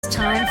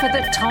time for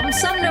the Tom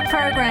Sumner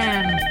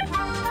Program.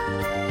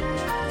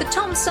 The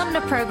Tom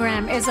Sumner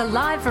Program is a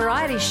live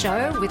variety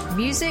show with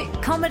music,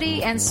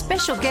 comedy, and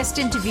special guest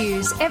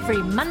interviews every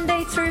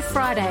Monday through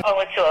Friday. Oh,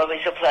 it's always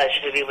a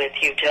pleasure to be with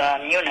you,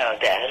 Tom. You know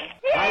that.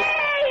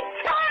 Yay,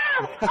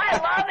 Tom! I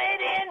love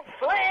it in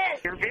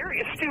Flint! You're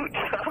very astute,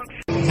 Tom.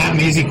 Tom,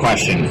 easy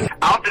question.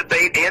 I'll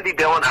debate Andy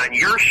Dillon on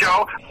your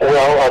show.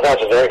 Well,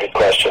 that's a very good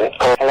question.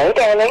 Hello,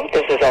 darling.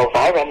 This is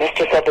Elvira,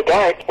 Mistress of the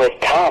Dark, with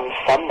Tom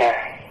Sumner.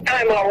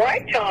 I'm all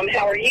right, Tom.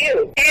 How are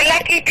you? You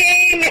lucky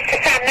day,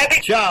 Mr.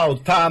 Sumner. Ciao,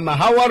 Tom.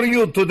 How are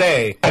you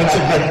today? That's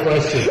a good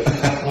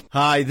question.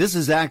 Hi, this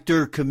is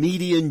actor,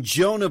 comedian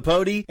Joe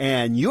Napodi,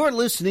 and you're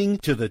listening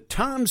to the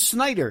Tom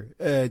Smothers.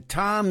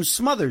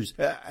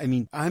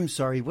 I'm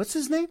sorry, what's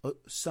his name?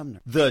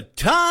 Sumner. The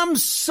Tom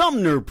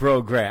Sumner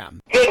Program.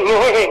 Good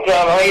morning,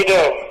 Tom. How you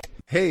doing?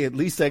 Hey, at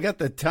least I got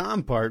the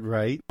Tom part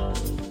right.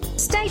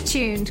 Stay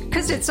tuned,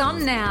 because it's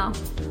on now.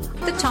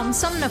 The Tom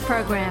Sumner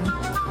Program.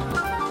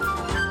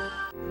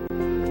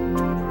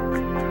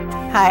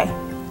 Hi,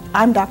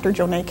 I'm Dr.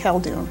 Jonae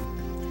Caldoun.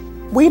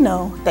 We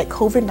know that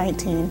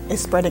COVID-19 is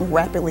spreading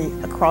rapidly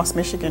across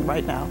Michigan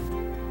right now.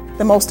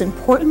 The most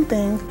important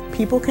thing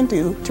people can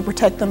do to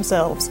protect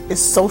themselves is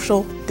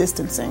social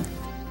distancing.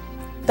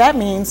 That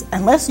means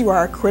unless you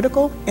are a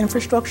critical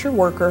infrastructure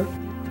worker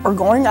or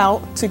going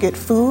out to get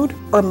food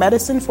or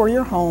medicine for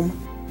your home,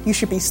 you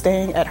should be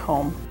staying at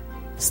home.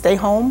 Stay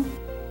home,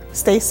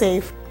 stay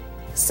safe,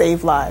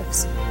 save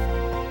lives.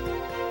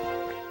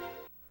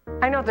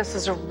 I know this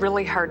is a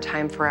really hard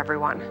time for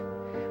everyone.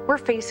 We're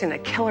facing a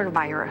killer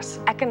virus,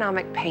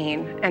 economic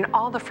pain, and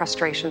all the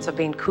frustrations of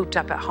being cooped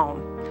up at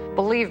home.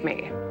 Believe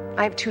me,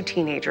 I have 2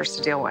 teenagers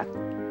to deal with.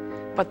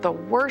 But the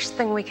worst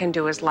thing we can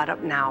do is let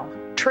up now,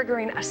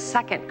 triggering a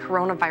second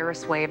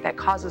coronavirus wave that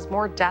causes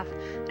more death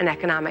and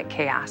economic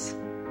chaos.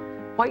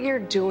 What you're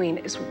doing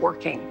is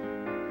working.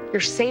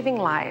 You're saving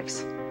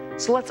lives.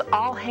 So let's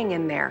all hang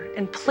in there,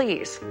 and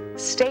please,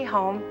 stay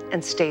home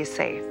and stay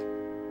safe.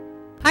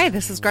 Hi,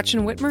 this is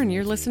Gretchen Whitmer, and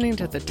you're listening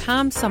to the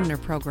Tom Sumner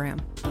Program.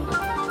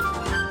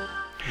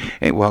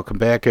 Hey, welcome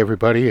back,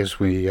 everybody, as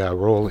we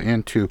roll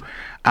into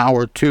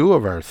hour 2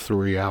 of our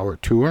 3-hour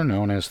tour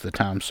known as the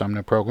Tom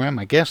Sumner Program.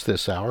 My guest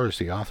this hour is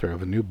the author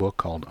of a new book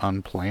called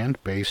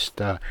Unplanned, based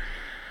in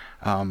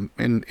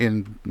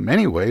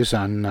many ways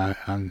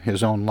on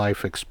his own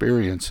life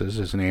experiences.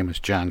 His name is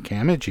John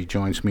Cammidge. He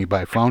joins me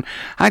by phone.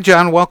 Hi,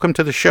 John. Welcome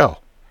to the show.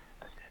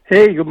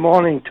 Hey, good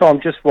morning, Tom.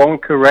 Just one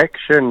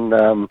correction.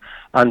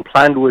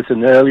 Unplanned was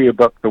an earlier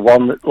book. The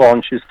one that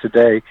launches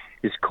today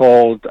is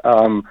called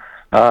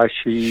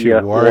She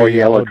Wore a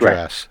Yellow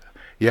Dress.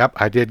 Yep,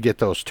 I did get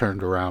those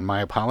turned around.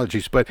 My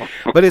apologies, but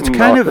it's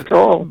kind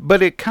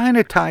it kind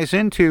of ties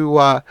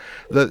into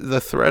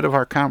the thread of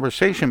our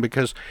conversation,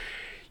 because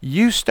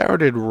you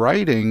started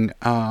writing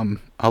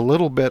a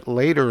little bit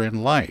later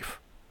in life.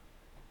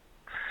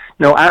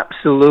 No,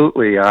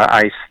 absolutely.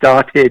 I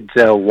started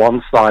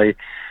once I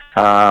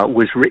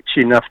was rich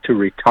enough to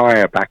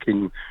retire back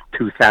in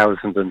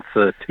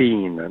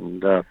 2013,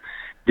 and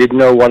didn't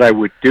know what I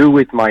would do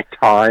with my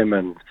time,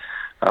 and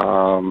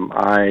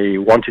I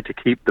wanted to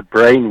keep the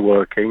brain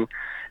working,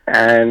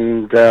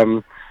 and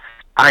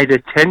I'd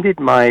attended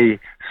my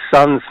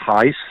son's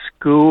high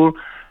school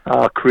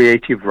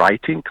creative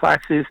writing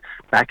classes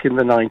back in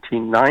the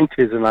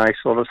 1990s, and I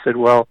sort of said,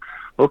 well,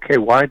 okay,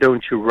 why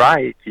don't you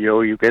write?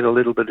 You get a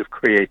little bit of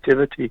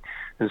creativity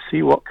and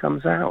see what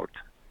comes out.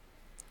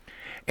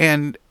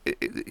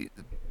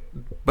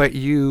 But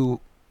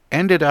you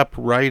ended up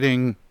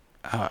writing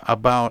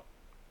about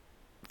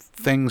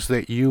things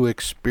that you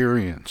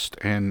experienced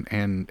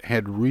and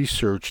had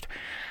researched.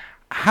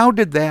 How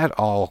did that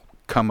all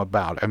come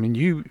about? I mean,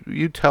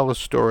 you tell a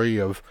story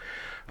of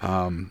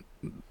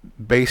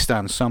based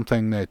on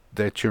something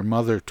that your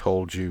mother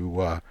told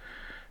you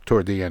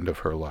toward the end of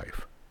her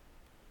life.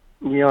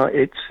 Yeah,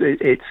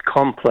 it's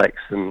complex,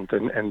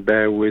 and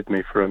bear with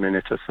me for a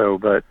minute or so.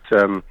 But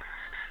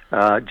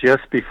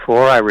just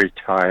before I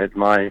retired,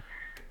 my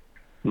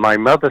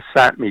mother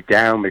sat me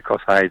down,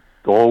 because I'd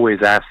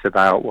always asked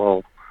about,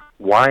 well,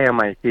 why am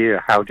I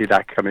here? How did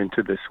I come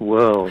into this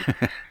world?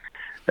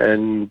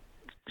 And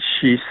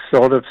she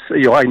sort of,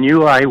 I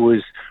knew I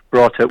was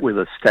brought up with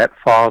a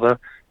stepfather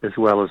as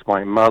well as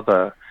my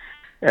mother,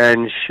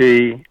 and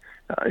she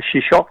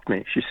shocked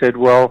me. She said,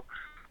 well,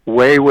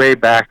 way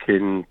back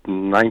in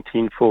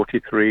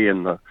 1943,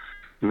 in the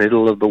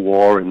middle of the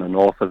war in the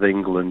north of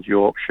England,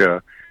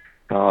 Yorkshire,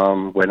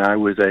 when I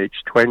was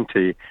age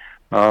 20,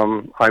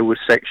 I was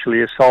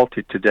sexually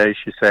assaulted. Today,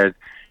 she said,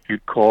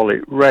 you'd call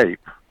it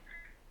rape.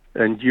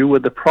 And you were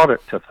the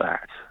product of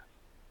that.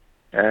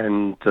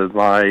 And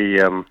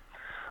my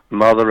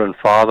mother and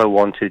father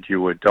wanted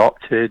you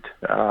adopted.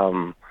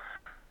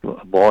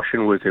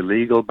 Abortion was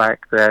illegal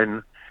back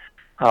then.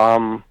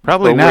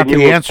 Probably not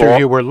the answer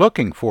you were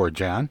looking for,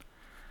 John.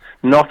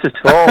 Not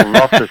at all,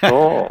 not at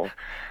all.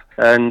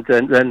 And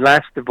then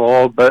last of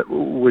all, but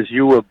was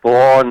you were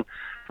born,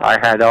 I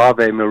had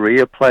Ave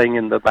Maria playing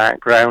in the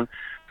background,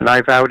 and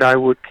I vowed I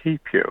would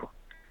keep you.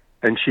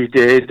 And she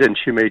did, and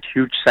she made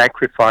huge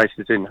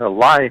sacrifices in her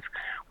life,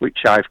 which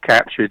I've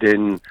captured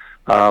in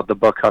the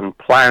book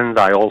Unplanned.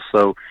 I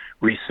also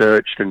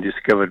researched and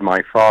discovered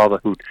my father,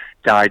 who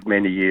died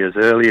many years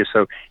earlier,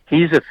 so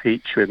he's a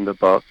feature in the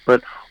book.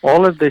 But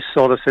all of this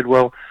sort of said,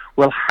 well,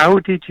 how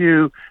did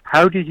you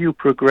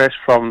progress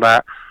from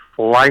that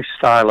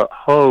lifestyle at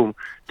home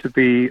to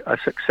be a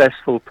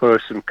successful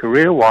person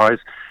career-wise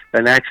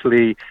and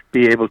actually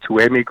be able to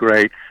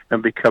emigrate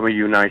and become a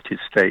United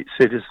States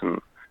citizen?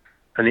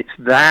 And it's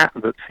that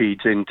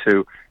feeds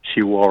into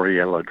She Wore a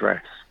Yellow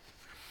Dress.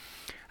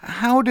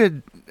 How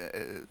did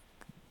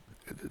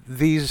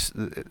these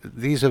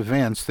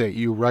events that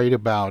you write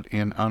about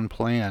in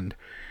Unplanned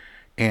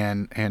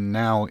and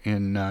now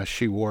in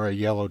She Wore a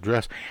Yellow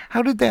Dress,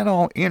 how did that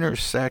all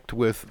intersect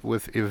with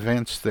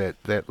events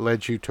that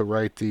led you to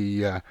write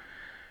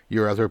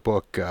your other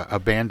book,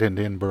 Abandoned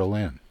in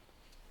Berlin?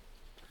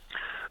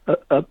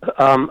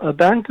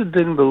 Abandoned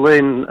in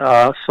Berlin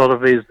sort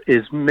of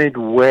is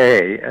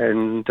midway,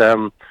 and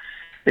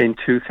in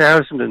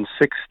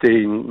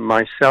 2016,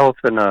 myself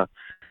and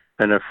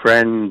a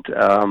friend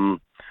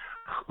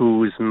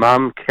whose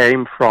mum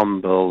came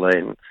from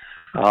Berlin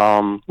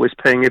was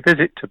paying a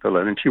visit to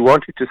Berlin, and she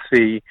wanted to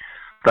see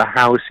the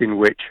house in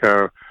which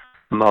her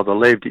mother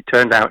lived. It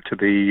turned out to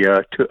be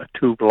a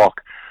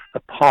two-block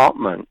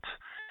apartment.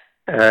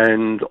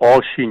 And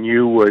all she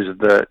knew was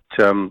that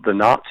the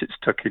Nazis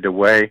took it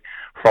away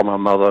from her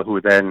mother,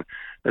 who then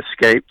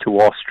escaped to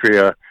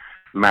Austria,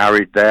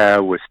 married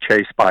there, was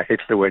chased by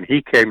Hitler when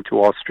he came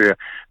to Austria,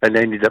 and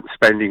ended up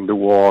spending the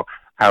war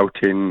out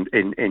in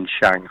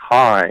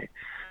Shanghai.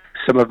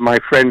 Some of my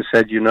friends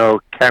said,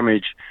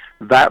 Cammidge,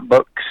 that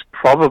book's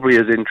probably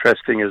as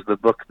interesting as the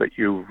book that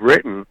you've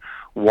written.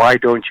 Why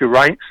don't you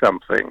write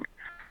something?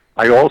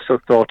 I also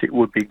thought it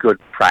would be good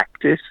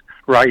practice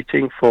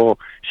writing for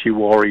She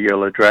Wore a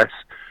Yellow Dress,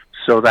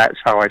 so that's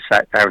how I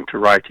sat down to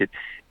write it.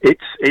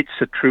 It's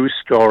a true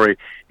story.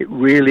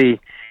 The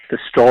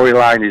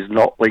storyline is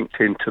not linked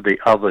into the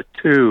other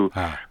two,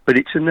 but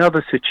it's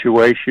another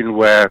situation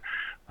where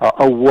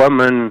a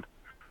woman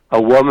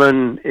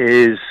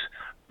is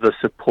the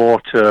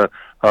supporter,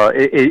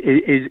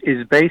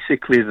 is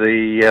basically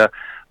the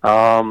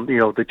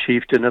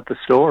chieftain of the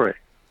story.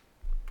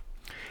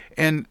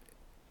 And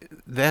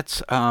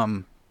that's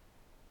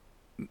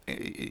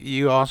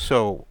you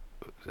also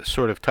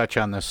sort of touch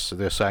on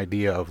this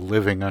idea of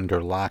living under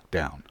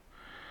lockdown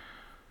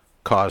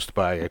caused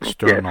by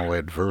external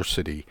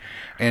adversity.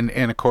 And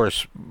of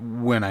course,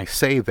 when I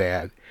say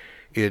that,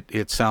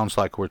 it sounds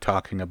like we're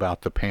talking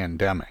about the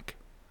pandemic.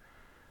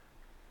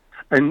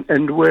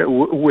 And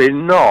we're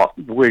not.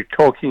 We're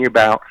talking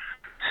about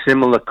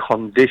similar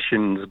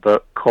conditions,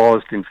 but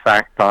caused, in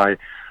fact, by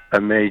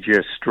a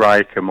major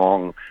strike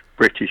among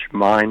British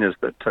miners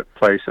that took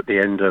place at the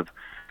end of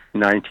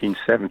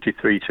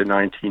 1973 to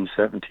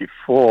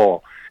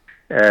 1974.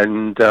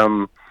 And,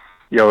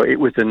 it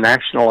was a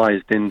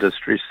nationalized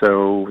industry,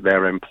 so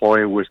their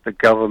employer was the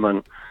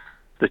government.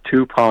 The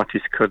two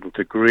parties couldn't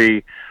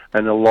agree,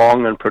 and a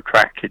long and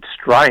protracted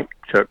strike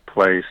took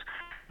place,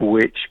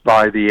 which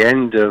by the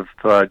end of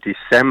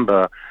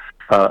December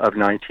of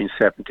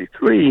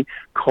 1973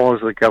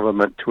 caused the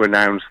government to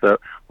announce that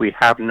we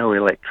have no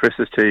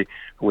electricity,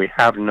 we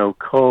have no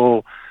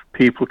coal,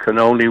 people can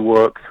only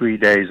work 3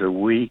 days a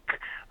week,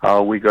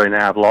 we're going to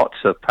have lots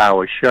of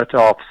power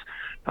shutoffs,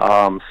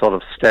 sort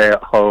of stay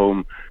at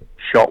home,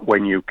 shop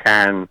when you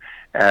can,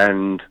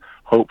 and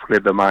hopefully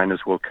the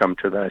miners will come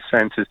to their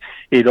senses.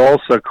 It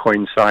also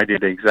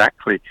coincided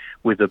exactly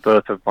with the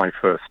birth of my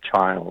first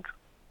child.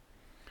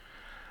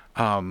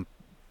 I'm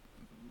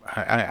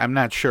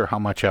not sure how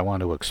much I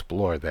want to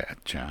explore that,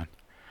 John.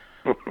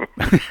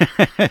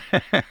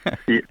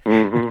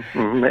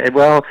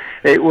 Well,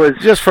 it was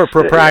just for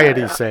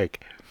propriety's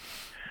sake.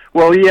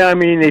 Well, yeah, I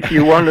mean, if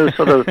you want to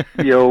sort of,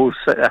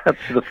 have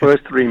the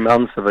first 3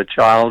 months of a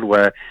child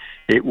where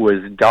it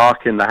was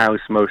dark in the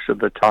house most of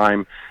the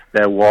time,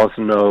 there was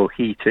no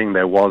heating,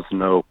 there was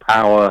no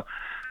power,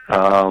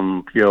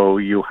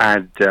 you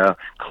had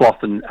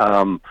cloth and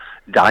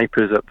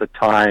diapers at the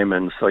time,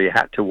 and so you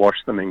had to wash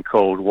them in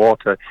cold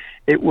water.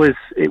 It was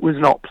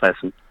not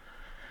pleasant.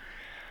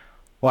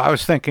 Well, I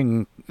was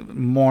thinking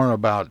more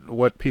about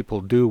what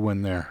people do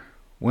when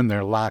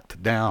they're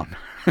locked down.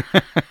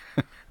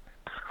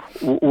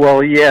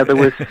 Well, yeah, there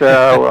was.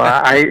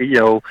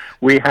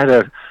 We had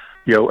a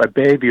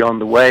baby on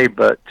the way,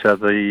 but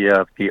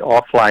the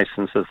off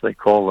license, as they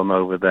call them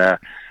over there,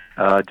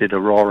 did a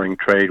roaring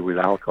trade with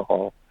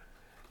alcohol.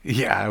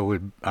 Yeah,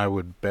 I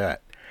would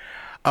bet.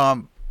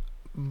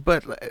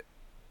 But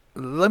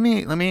let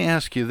me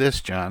ask you this,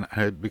 John,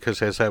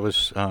 because as I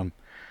was, I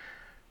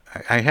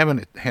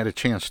haven't had a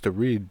chance to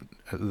read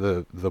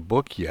the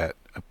book yet,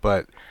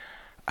 but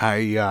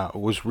I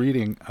was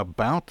reading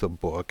about the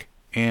book,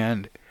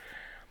 and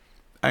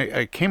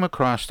I came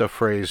across a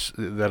phrase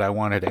that I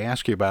wanted to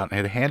ask you about,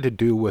 and it had to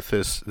do with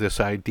this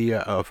idea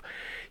of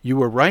you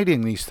were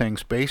writing these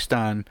things based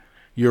on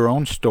your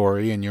own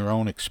story and your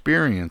own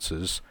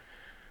experiences,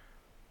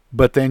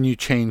 but then you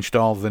changed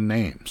all the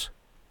names.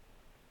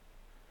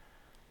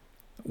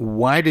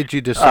 Why did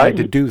you decide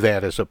to do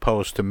that as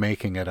opposed to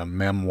making it a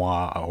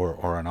memoir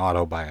or an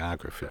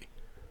autobiography?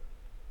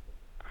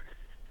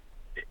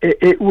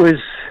 It was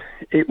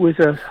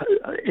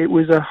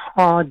a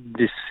hard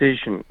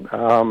decision.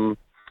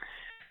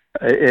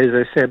 As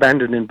I say,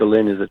 Abandoned in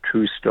Berlin is a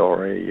true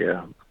story.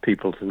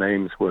 People's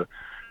names were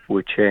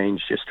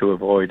changed just to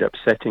avoid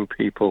upsetting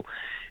people.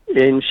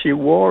 In She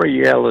Wore a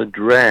Yellow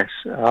Dress,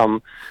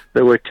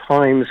 there were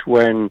times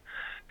when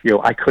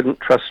I couldn't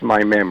trust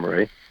my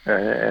memory,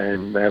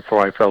 and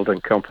therefore I felt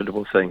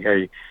uncomfortable saying,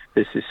 "Hey,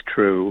 this is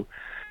true."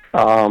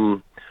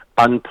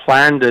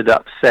 Unplanned had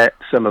upset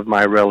some of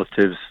my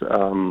relatives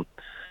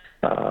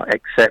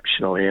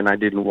exceptionally, and I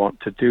didn't want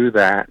to do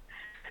that.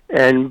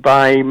 And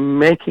by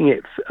making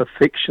it a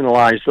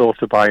fictionalized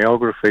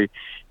autobiography,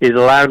 it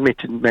allowed me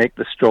to make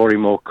the story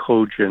more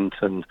cogent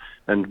and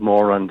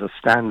more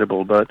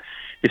understandable. But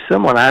if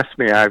someone asked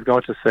me, I've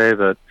got to say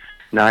that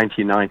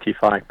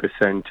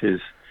 95%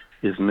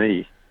 is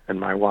me and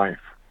my wife.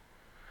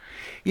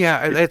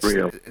 Yeah, that's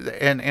real.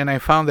 And I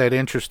found that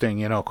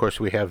interesting. Of course,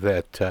 we have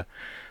that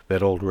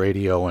old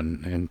radio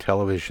and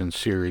television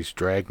series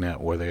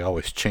Dragnet where they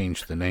always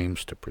change the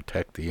names to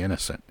protect the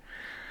innocent.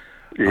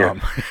 Yeah.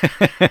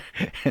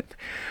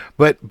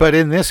 But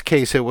in this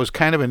case, it was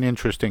kind of an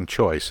interesting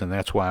choice, and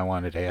that's why I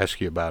wanted to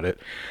ask you about it.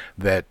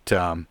 That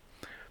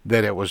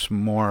it was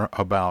more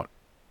about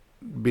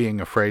being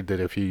afraid that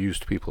if you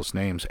used people's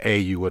names, A,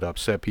 you would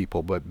upset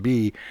people, but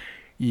B,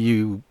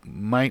 you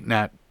might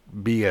not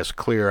be as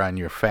clear on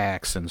your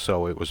facts, and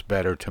so it was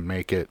better to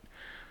make it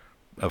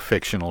a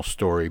fictional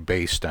story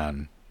based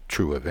on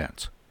true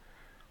events.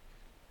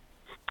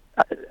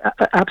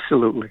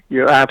 Absolutely,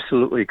 you're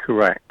absolutely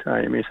correct.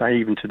 I mean,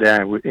 even today,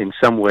 in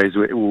some ways,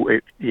 it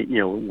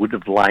would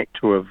have liked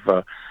to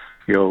have,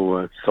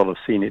 sort of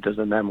seen it as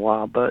a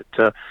memoir. But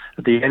at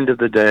the end of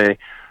the day,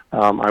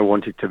 I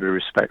wanted to be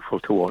respectful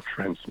towards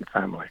friends and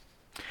family.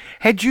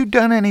 Had you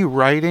done any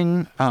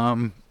writing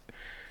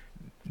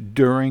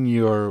during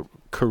your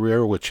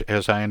career, which,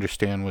 as I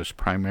understand, was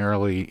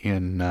primarily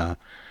in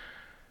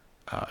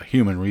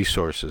human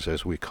resources,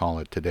 as we call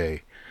it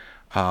today?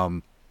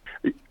 Well,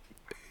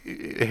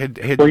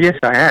 yes,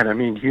 I had. I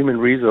mean, human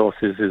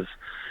resources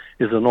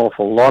is an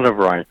awful lot of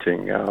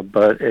writing,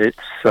 but it's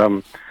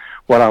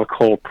what I'll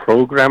call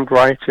programmed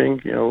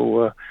writing.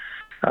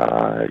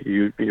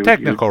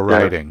 Technical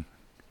writing.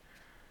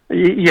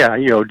 Yeah,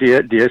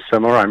 dear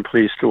Summer, I'm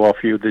pleased to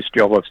offer you this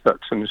job of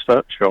such and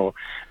such, or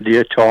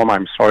dear Tom,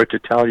 I'm sorry to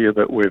tell you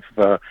that we've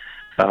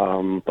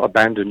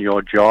abandoned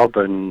your job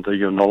and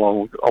you're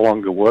no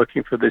longer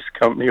working for this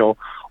company, or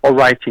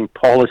writing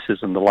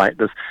policies and the like.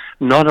 There's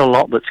not a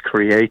lot that's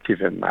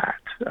creative in that.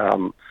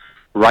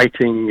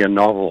 Writing a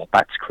novel,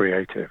 that's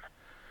creative.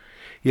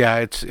 Yeah,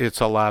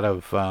 it's a lot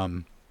of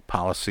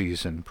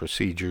policies and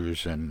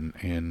procedures and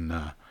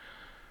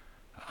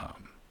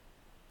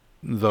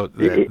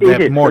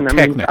that more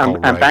technical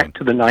writing. I'm back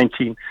to the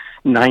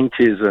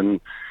 1990s and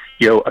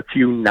a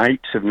few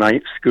nights of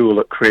night school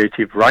at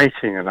creative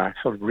writing, and I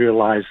sort of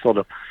realized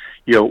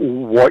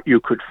what you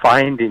could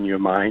find in your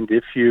mind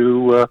if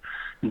you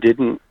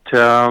didn't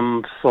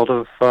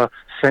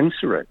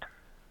censor it.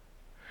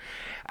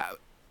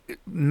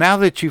 Now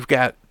that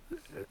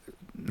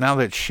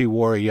She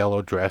Wore a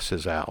Yellow Dress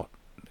is out,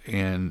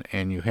 and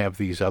you have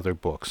these other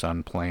books,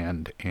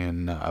 Unplanned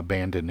and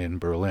Abandoned in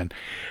Berlin,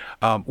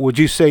 would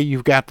you say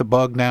you've got the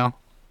bug now?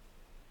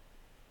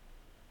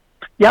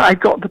 Yeah, I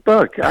got the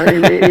bug. I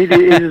mean, it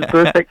is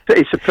perfect.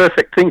 It's a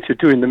perfect thing to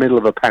do in the middle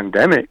of a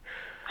pandemic.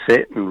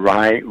 Sit and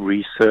write,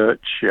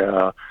 research,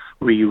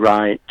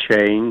 rewrite,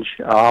 change.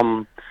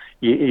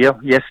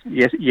 Yes,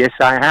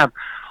 I have.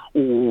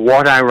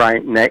 What I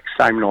write next,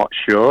 I'm not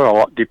sure. A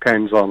lot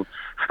depends on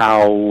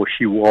how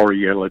She Wore a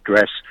Yellow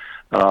Dress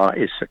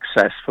is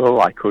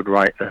successful. I could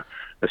write a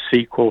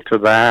sequel to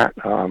that.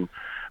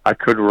 I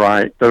could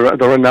write. There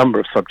are a number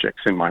of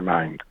subjects in my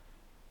mind.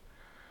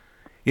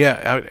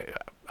 Yeah,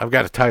 I've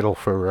got a title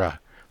for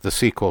the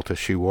sequel to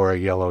She Wore a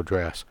Yellow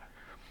Dress.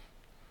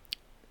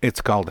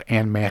 It's called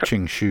And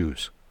Matching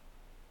Shoes.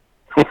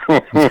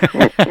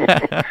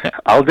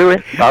 I'll do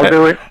it.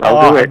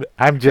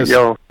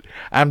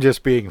 I'm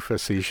just being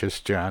facetious,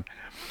 John.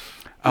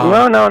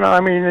 No. I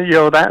mean,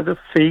 that the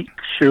feet,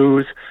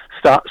 shoes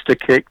starts to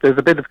kick. There's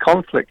a bit of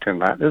conflict in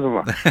that,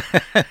 isn't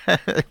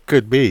there?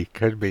 Could be.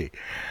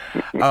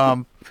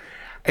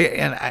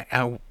 And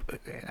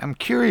I'm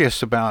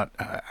curious about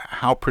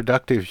how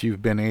productive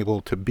you've been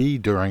able to be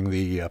during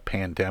the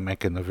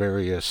pandemic and the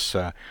various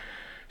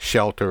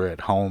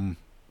shelter-at-home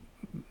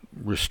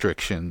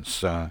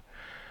restrictions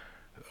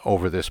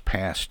over this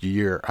past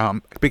year.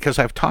 Because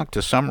I've talked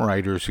to some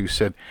writers who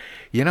said,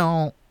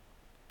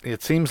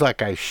 it seems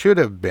like I should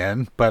have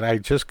been, but I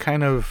just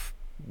kind of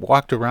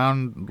walked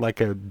around like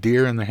a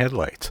deer in the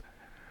headlights.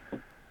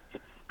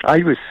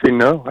 I'd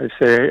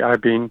say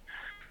I've been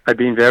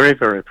very,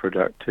 very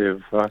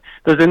productive.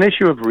 There's an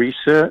issue of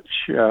research,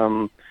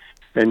 and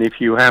if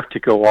you have to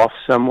go off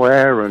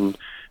somewhere and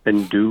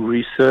do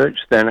research,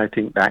 then I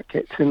think that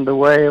gets in the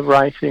way of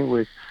writing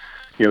with,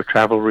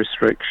 travel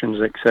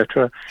restrictions,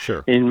 etc.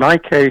 Sure. In my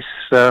case,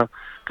 the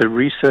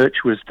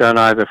research was done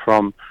either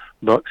from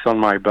books on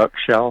my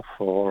bookshelf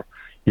or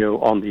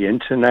on the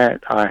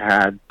internet. I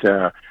had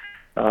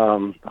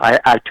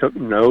I took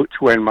notes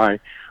when my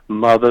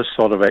mother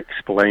sort of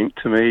explained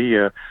to me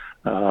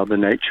the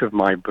nature of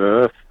my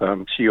birth.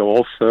 She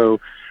also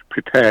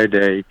prepared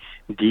a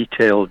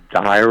detailed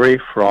diary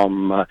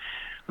from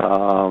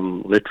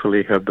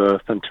literally her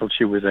birth until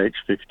she was age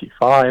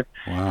 55.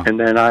 Wow. And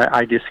then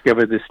I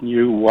discovered this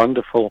new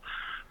wonderful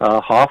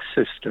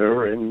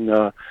half-sister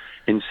in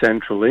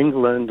central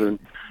England, and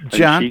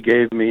John? she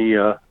gave me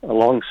a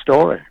long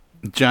story.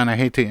 John, I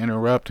hate to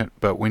interrupt,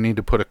 but we need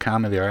to put a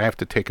comma there. I have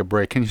to take a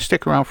break. Can you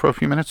stick around for a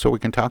few minutes so we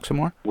can talk some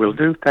more? Will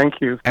do. Thank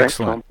you.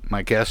 Excellent. Thanks,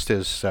 My guest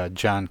is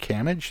John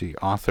Cammidge, the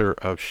author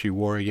of She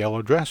Wore a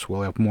Yellow Dress.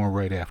 We'll have more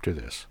right after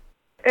this.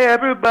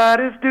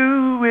 Everybody's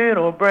doing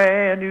a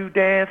brand new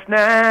dance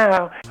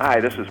now.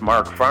 Hi, this is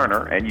Mark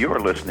Farner, and you're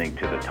listening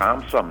to the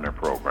Tom Sumner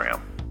Program.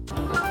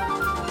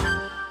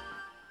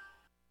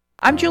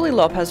 I'm Julie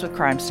Lopez with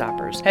Crime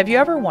Stoppers. Have you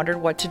ever wondered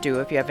what to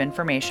do if you have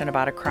information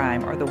about a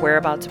crime or the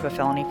whereabouts of a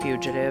felony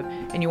fugitive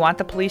and you want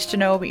the police to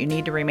know but you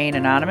need to remain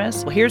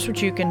anonymous? Well, here's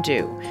what you can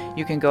do.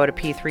 You can go to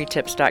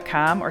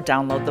p3tips.com or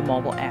download the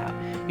mobile app.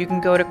 You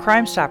can go to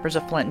Crime Stoppers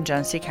of Flint and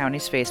Genesee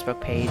County's Facebook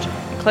page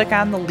and click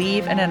on the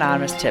Leave an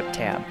Anonymous Tip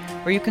tab,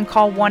 or you can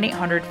call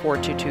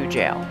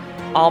 1-800-422-JAIL.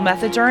 All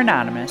methods are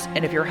anonymous,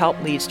 and if your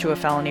help leads to a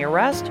felony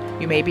arrest,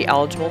 you may be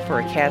eligible for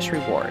a cash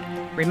reward.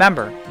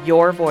 Remember,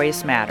 your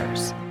voice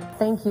matters.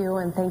 Thank you,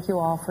 and thank you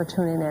all for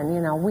tuning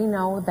in. We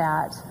know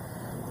that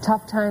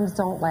tough times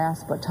don't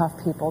last, but tough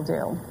people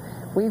do.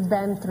 We've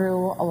been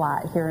through a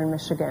lot here in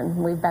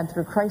Michigan. We've been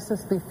through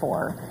crisis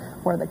before,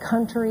 where the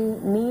country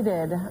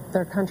needed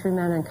their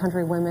countrymen and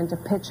countrywomen to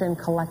pitch in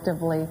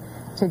collectively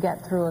to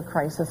get through a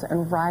crisis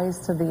and rise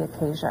to the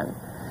occasion.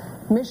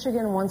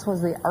 Michigan once was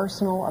the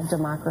arsenal of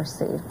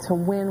democracy to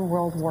win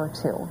World War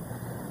II.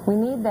 We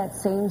need that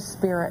same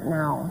spirit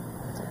now.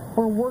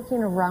 We're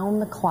working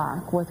around the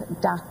clock with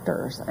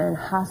doctors and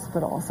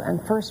hospitals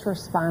and first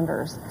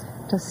responders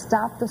to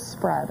stop the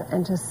spread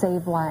and to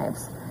save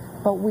lives.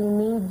 But we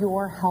need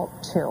your help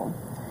too.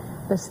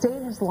 The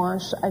state has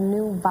launched a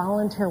new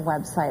volunteer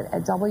website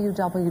at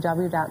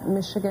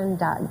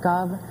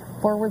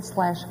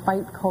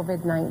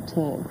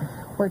www.michigan.gov/fight-COVID-19,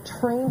 where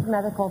trained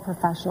medical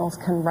professionals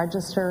can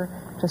register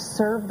to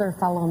serve their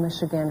fellow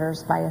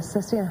Michiganders by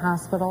assisting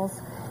hospitals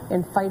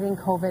in fighting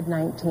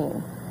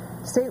COVID-19.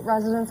 State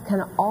residents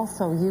can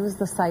also use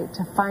the site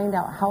to find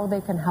out how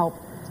they can help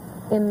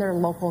in their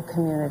local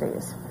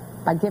communities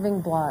by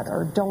giving blood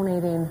or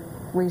donating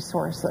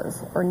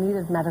resources or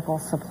needed medical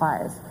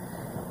supplies.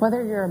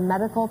 Whether you're a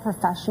medical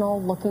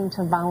professional looking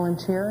to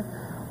volunteer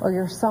or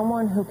you're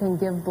someone who can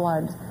give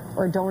blood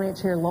or donate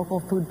to your local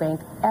food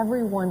bank,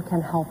 everyone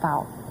can help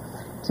out.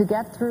 To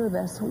get through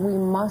this, we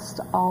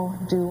must all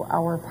do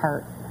our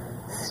part.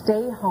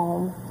 Stay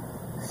home,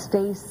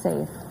 stay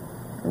safe,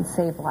 and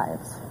save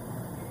lives.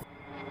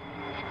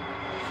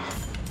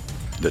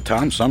 The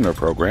Tom Sumner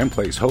Program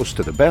plays host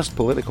to the best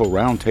political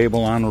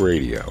roundtable on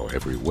radio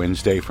every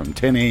Wednesday from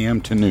 10 a.m.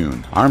 to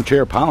noon.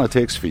 Armchair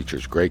Politics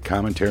features great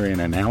commentary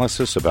and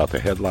analysis about the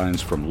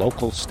headlines from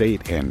local,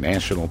 state, and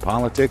national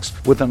politics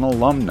with an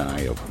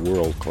alumni of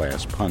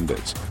world-class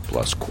pundits,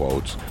 plus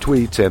quotes,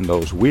 tweets, and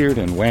those weird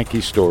and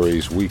wacky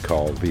stories we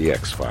call the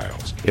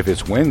X-Files. If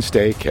it's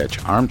Wednesday, catch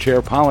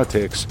Armchair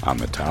Politics on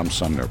the Tom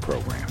Sumner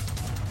Program.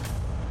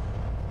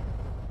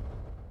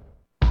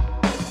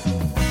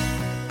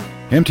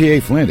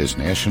 MTA Flint is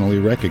nationally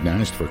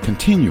recognized for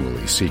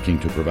continually seeking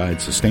to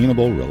provide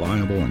sustainable,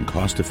 reliable, and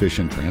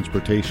cost-efficient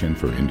transportation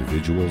for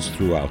individuals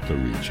throughout the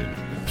region.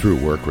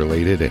 Through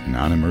work-related and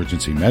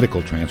non-emergency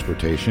medical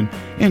transportation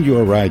and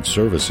Your Ride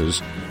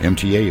services,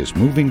 MTA is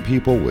moving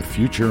people with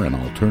future and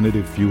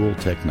alternative fuel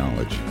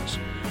technologies.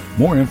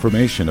 More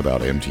information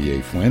about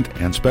MTA Flint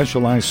and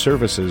specialized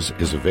services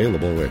is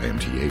available at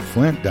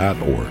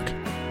mtaflint.org.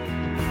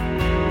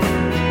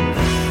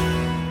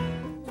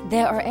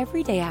 There are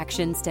everyday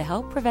actions to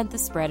help prevent the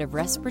spread of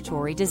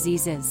respiratory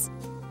diseases.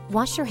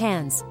 Wash your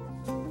hands.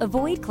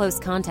 Avoid close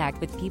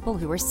contact with people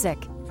who are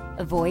sick.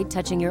 Avoid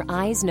touching your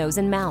eyes, nose,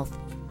 and mouth.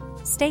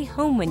 Stay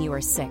home when you are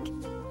sick.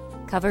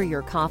 Cover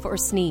your cough or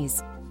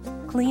sneeze.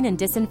 Clean and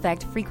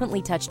disinfect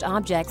frequently touched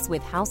objects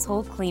with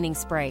household cleaning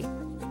spray.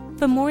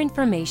 For more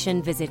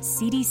information, visit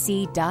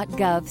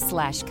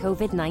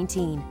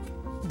cdc.gov/COVID-19.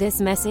 This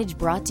message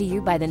brought to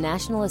you by the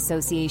National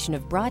Association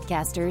of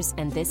Broadcasters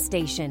and this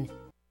station.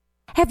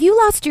 Have you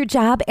lost your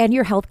job and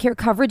your healthcare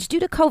coverage due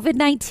to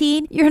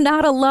COVID-19? You're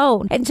not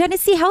alone, and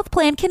Genesee Health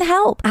Plan can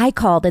help. I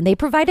called and they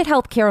provided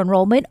healthcare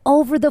enrollment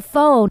over the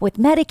phone with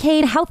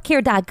Medicaid,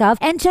 healthcare.gov,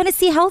 and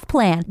Genesee Health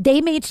Plan.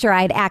 They made sure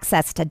I had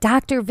access to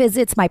doctor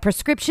visits, my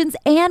prescriptions,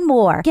 and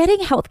more. Getting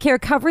healthcare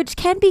coverage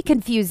can be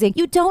confusing.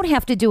 You don't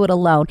have to do it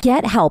alone.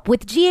 Get help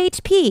with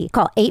GHP.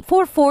 Call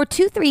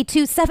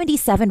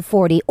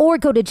 844-232-7740 or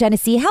go to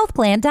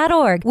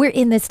GeneseeHealthPlan.org. We're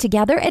in this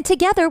together, and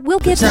together we'll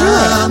get through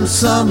it. Tom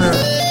Sumner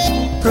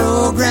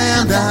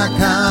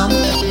Program.com.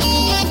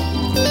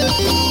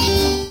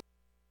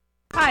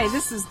 Hi,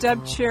 this is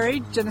Deb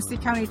Cherry, Genesee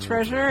County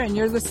Treasurer, and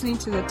you're listening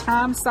to the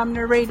Tom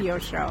Sumner Radio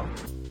Show.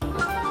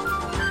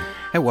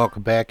 Hey,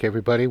 welcome back,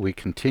 everybody. We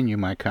continue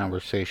my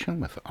conversation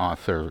with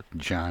author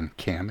John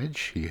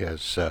Cammidge. He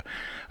has a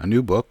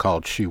new book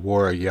called She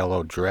Wore a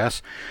Yellow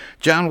Dress.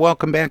 John,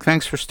 welcome back.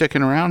 Thanks for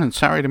sticking around, and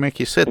sorry to make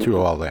you sit through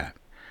all that.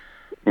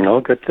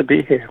 No, good to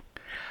be here.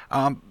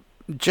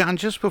 John,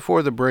 just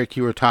before the break,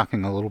 you were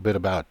talking a little bit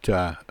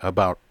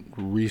about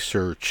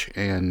research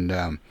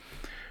and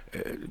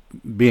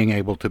being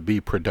able to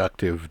be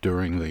productive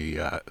during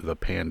the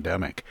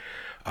pandemic.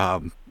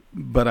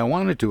 But I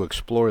wanted to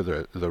explore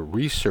the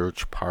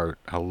research part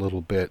a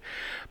little bit,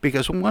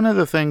 because one of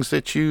the things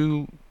that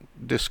you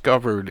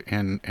discovered,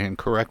 and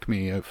correct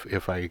me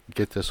if I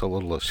get this a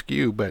little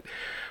askew, but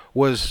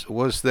was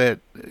that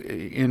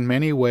in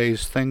many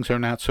ways things are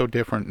not so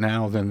different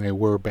now than they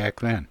were back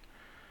then.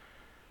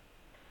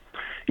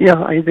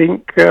 Yeah, I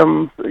think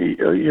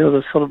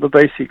the sort of the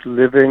basic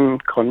living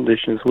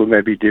conditions were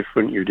maybe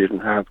different. You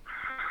didn't have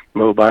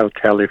mobile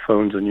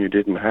telephones and you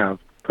didn't have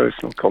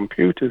personal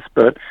computers,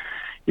 but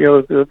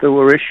there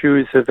were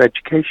issues of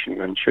education,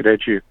 and should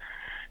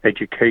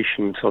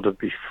education sort of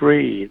be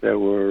free? There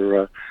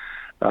were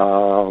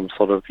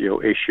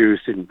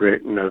issues in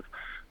Britain of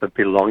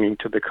belonging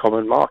to the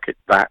common market.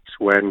 That's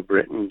when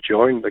Britain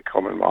joined the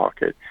common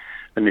market.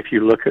 And if you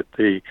look at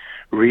the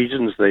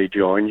reasons they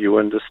joined, you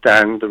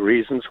understand the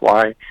reasons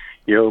why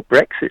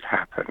Brexit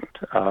happened.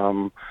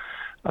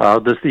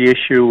 There's the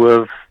issue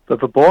of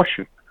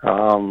abortion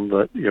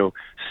that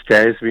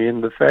stares me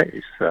in the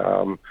face.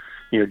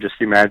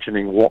 Just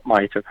imagining what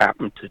might have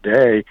happened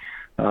today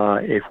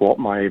if what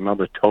my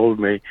mother told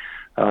me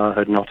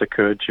had not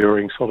occurred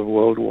during sort of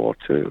World War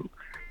II.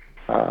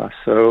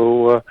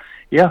 There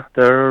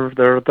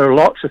are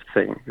lots of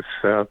things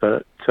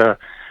that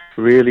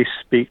really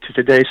speak to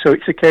today. So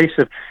it's a case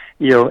of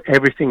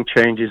everything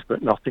changes,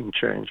 but nothing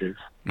changes.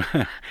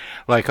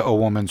 Like a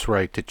woman's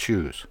right to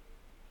choose.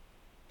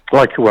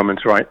 Like a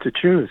woman's right to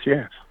choose,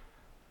 yes.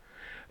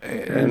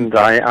 And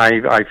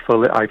I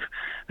fully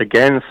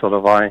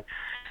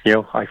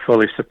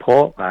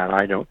support that.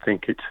 I don't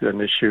think it's an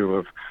issue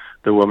of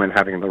the woman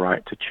having the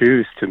right to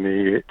choose. To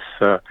me,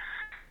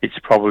 it's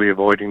probably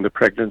avoiding the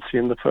pregnancy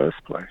in the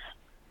first place.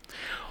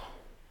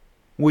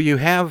 Well, you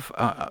have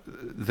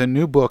the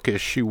new book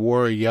is She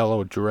Wore a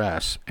Yellow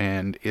Dress,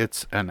 and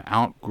it's an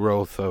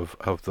outgrowth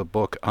of the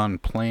book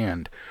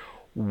Unplanned.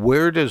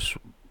 Where does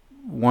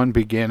one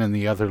begin and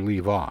the other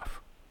leave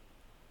off?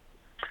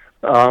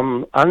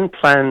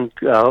 Unplanned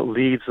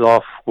leaves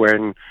off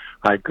when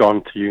I'd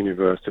gone to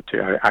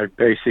university. I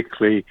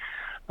basically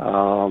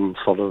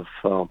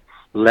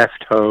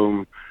left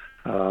home.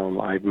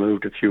 I'd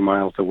moved a few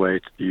miles away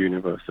to the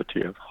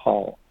University of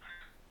Hull.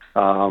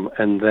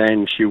 And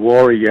then She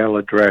Wore a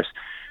Yellow Dress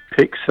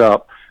picks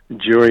up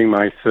during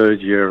my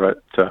third year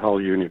at Hull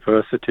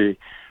University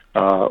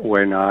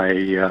when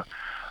I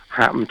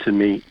happened to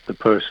meet the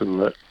person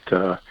that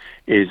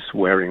is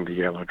wearing the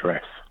yellow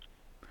dress.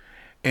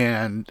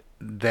 And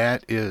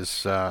that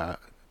is the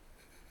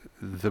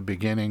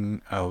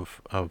beginning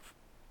of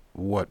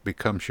what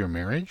becomes your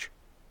marriage?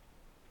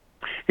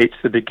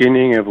 It's the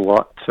beginning of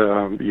what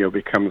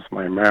becomes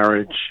my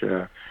marriage,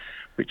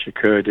 which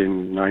occurred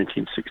in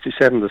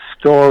 1967. The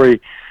story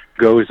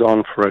goes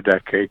on for a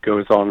decade,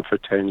 goes on for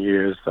 10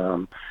 years.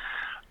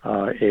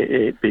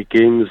 It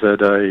begins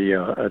at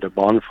a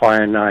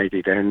bonfire night.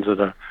 It ends at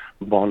a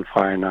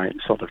bonfire night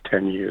sort of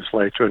 10 years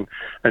later.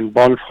 And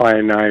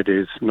bonfire night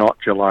is not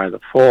July the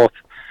 4th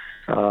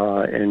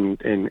in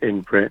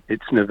Britain.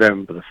 It's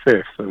November the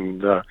 5th.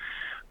 And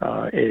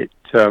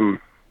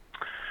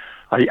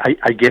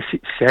I guess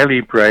it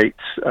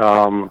celebrates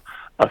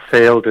a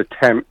failed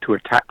attempt to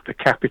attack the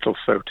capital,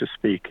 so to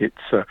speak.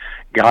 It's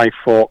Guy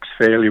Fawkes'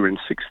 failure in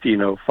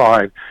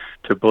 1605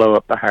 to blow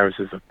up the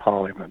Houses of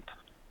Parliament.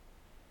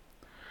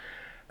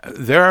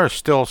 There are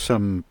still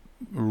some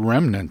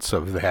remnants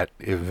of that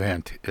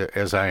event,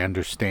 as I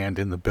understand,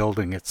 in the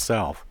building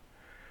itself.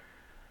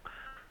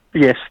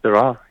 Yes, there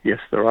are.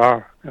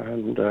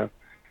 And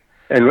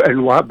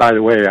by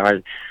the way,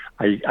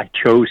 I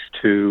chose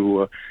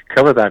to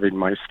cover that in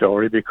my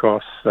story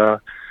because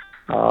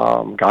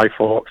Guy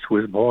Fawkes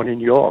was born in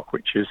York,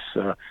 which is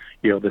the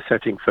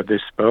setting for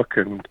this book,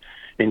 and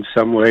in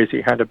some ways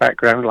he had a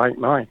background like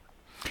mine.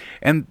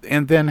 And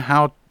then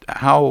how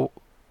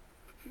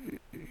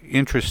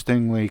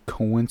interestingly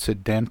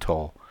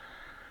coincidental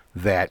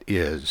that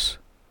is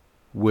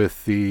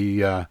with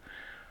the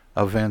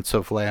events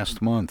of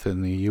last month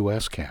in the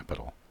U.S.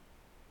 Capitol.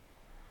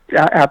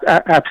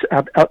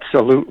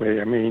 Absolutely.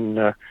 I mean,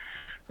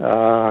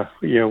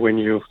 when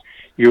you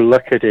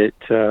look at it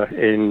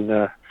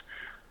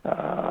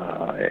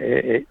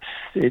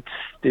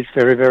it's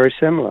very, very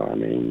similar. I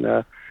mean,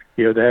 there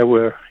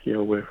we're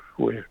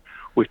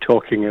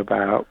talking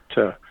about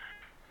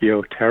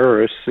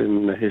terrorists.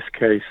 In his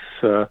case,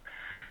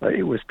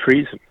 it was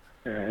treason.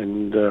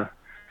 And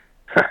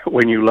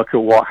when you look at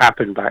what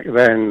happened back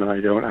then,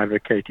 I don't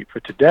advocate it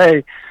for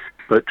today,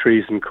 but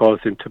treason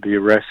caused him to be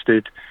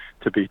arrested,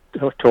 to be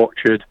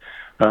tortured,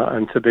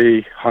 and to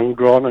be hung,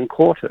 drawn, and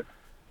quartered.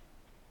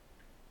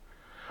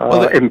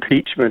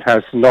 Impeachment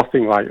has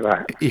nothing like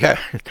that. Yeah,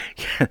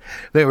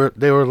 they were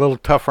a little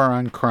tougher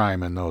on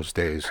crime in those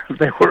days.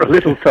 They were a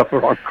little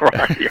tougher on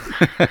crime. Yes.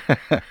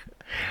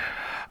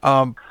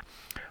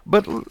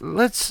 But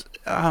let's.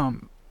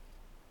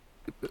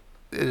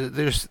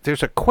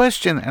 There's a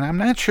question, and I'm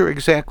not sure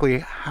exactly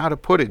how to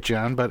put it,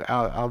 John, but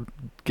I'll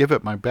give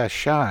it my best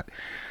shot.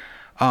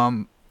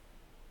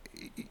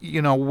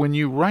 You know, when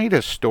you write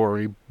a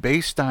story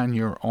based on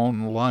your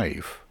own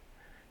life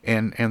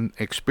and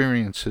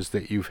experiences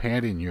that you've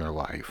had in your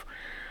life,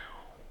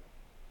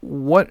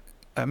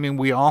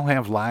 we all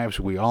have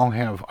lives, we all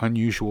have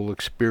unusual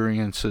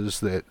experiences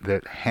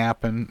that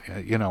happen,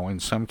 in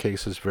some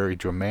cases very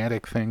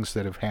dramatic things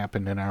that have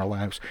happened in our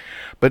lives,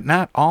 but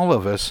not all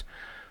of us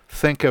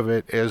think of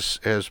it as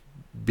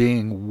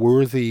being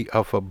worthy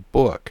of a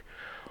book.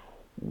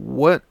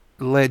 What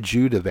led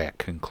you to that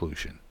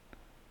conclusion?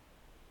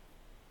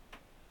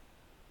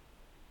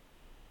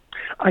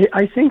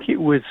 I think it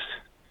was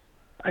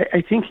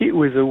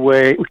a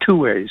way, two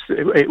ways.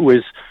 It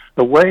was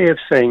a way of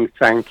saying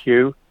thank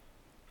you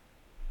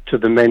to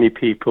the many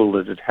people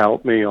that had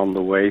helped me on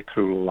the way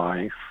through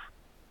life.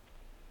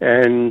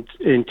 And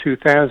in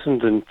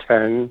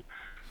 2010,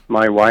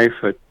 my wife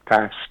had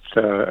passed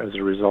as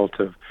a result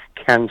of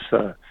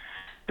cancer,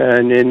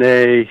 and in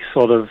a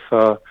sort of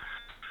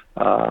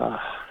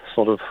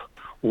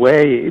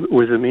way, it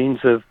was a means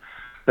of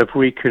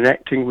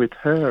reconnecting with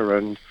her,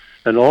 and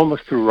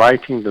almost through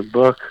writing the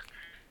book,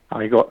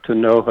 I got to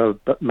know her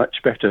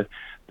much better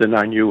than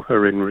I knew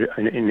her in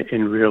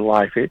real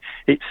life.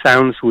 It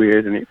sounds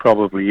weird, and it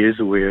probably is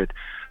weird,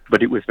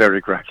 but it was very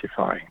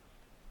gratifying.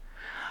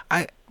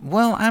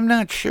 I'm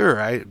not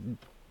sure.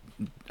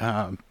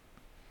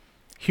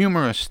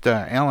 Humorist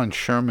Alan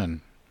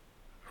Sherman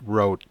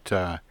wrote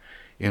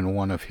in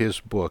one of his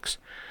books,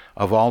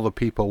 of all the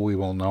people we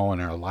will know in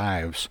our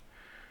lives,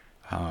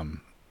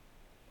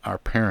 our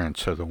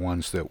parents are the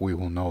ones that we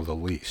will know the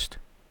least.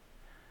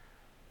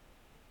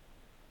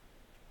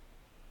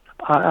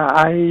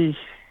 In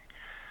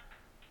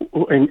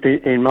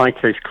my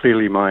case,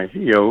 clearly my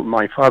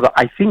father.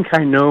 I think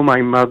I know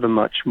my mother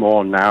much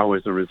more now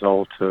as a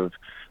result of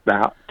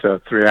that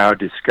 3-hour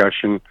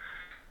discussion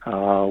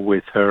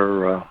with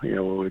her.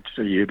 It's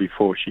a year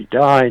before she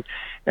died,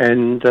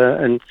 and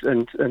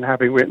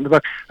having written the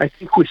book. I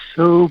think we're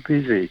so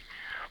busy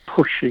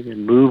pushing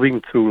and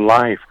moving through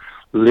life,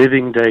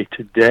 living day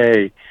to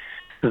day,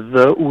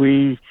 that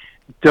we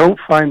don't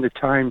find the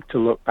time to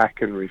look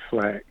back and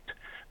reflect.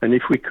 And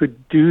if we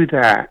could do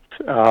that,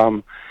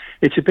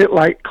 it's a bit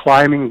like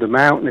climbing the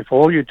mountain. If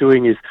all you're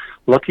doing is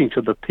looking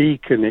to the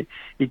peak and it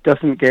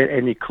doesn't get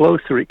any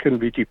closer, it can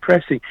be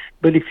depressing.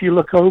 But if you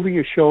look over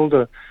your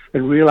shoulder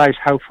and realize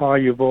how far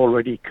you've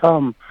already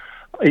come,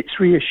 it's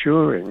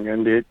reassuring,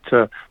 and it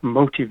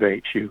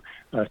motivates you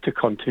to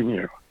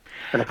continue.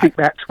 And I think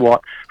that's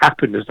what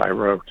happened as I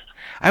wrote.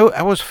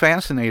 I was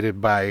fascinated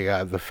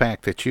by the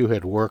fact that you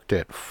had worked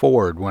at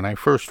Ford. When I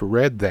first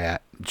read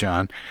that,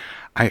 John,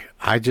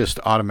 I just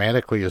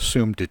automatically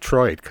assumed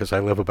Detroit because I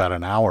live about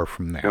an hour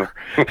from there.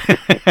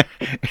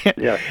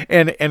 Yeah.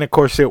 And of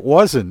course it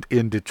wasn't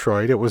in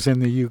Detroit, it was in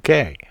the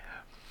UK.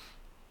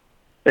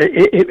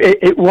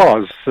 It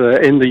was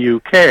in the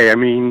UK. I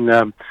mean,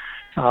 in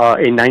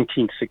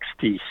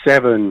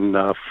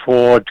 1967,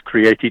 Ford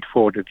created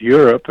Ford of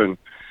Europe, and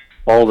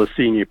all the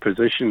senior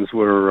positions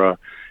were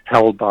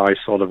held by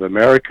sort of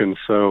Americans.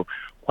 So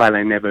while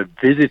I never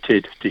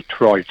visited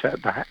Detroit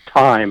at that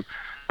time,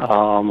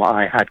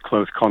 I had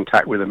close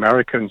contact with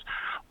Americans.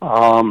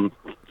 Two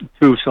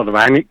sort of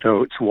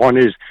anecdotes. One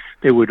is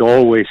they would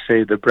always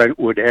say the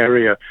Brentwood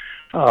area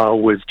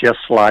was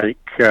just like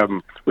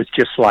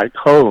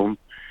home.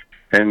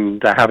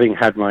 And having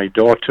had my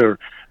daughter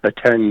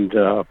attend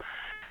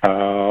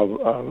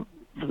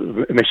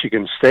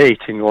Michigan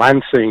State in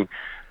Lansing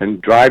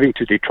and driving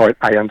to Detroit,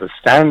 I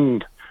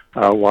understand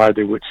why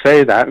they would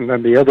say that. And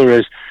then the other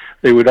is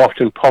they would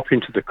often pop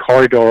into the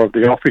corridor of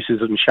the offices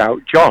and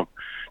shout, "John,"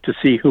 to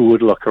see who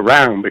would look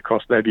around,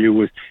 because their view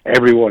was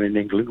everyone in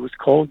England was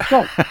called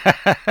John.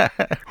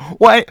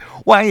 Why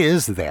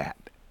is that?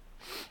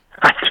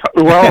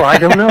 Well, I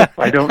don't know.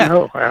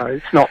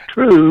 It's not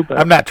true. But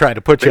I'm not trying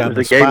to put you on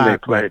the spot. It was a game they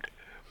played.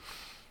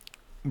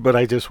 But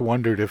I just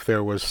wondered if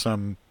there was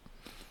some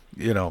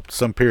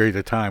period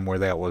of time where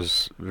that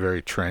was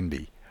very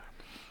trendy.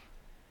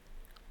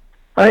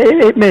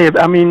 It may have.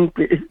 I mean,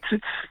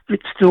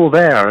 it's still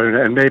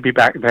there, and maybe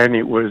back then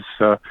it was.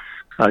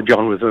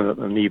 John was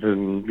an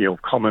even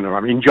commoner.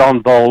 I mean,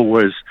 John Bull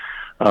was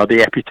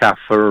the epitaph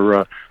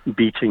for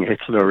beating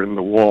Hitler in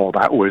the war.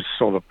 That was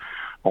sort of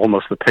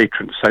almost the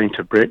patron saint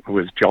of Britain,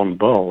 was John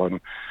Bull,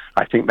 and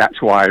I think that's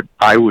why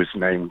I was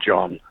named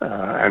John,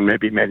 and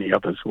maybe many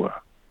others were.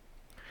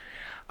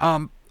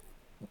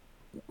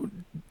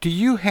 Do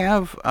you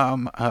have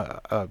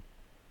a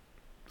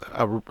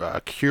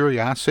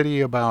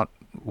curiosity about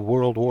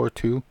World War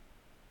II?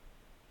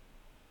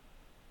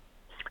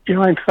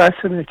 I'm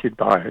fascinated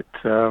by it.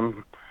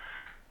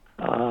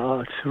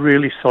 to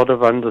really sort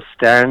of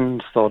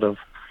understand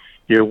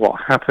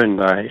what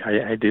happened.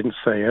 I didn't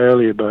say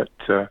earlier, but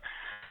the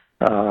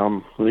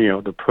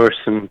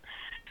person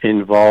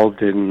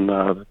involved in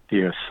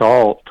the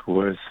assault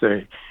was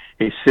a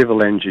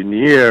civil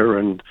engineer,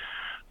 and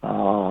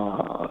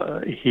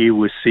he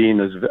was seen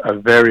as a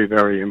very,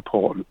 very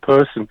important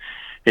person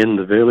in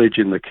the village,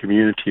 in the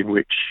community in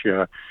which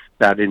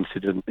that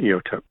incident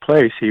took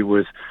place. He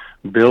was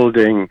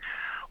building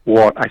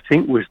what I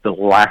think was the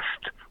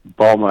last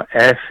bomber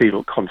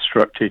airfield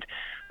constructed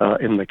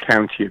in the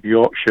county of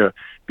Yorkshire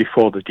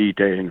before the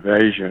D-Day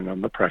invasion,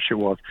 and the pressure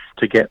was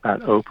to get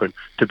that open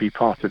to be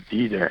part of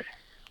D-Day.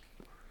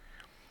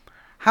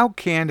 How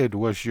candid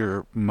was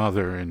your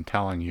mother in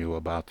telling you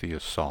about the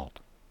assault?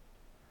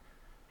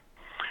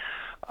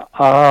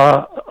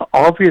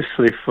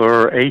 Obviously,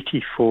 for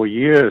 84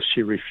 years,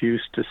 she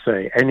refused to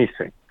say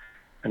anything.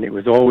 And it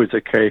was always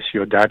a case,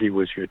 your daddy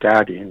was your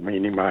daddy,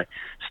 meaning my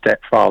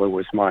stepfather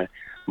was my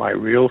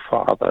real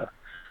father.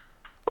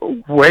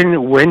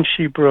 When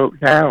she broke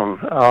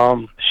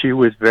down, she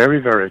was very,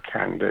 very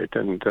candid,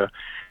 and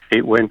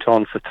it went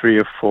on for 3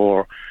 or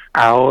 4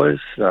 hours.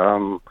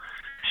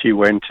 She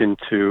went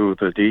into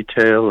the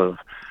detail of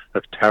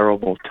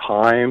terrible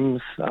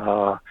times.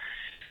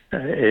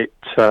 It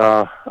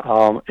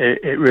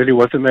really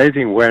was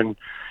amazing when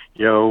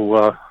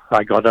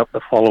I got up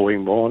the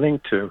following morning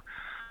to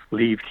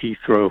leave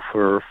Heathrow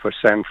for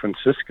San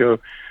Francisco.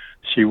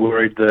 She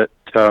worried that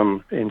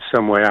in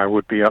some way I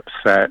would be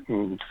upset,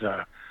 and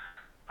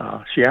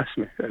she asked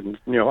me, and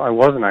I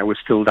wasn't. I was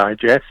still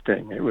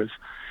digesting. It was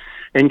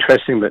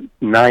interesting that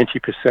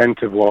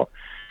 90% of what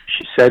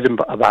she said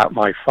about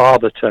my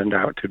father turned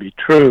out to be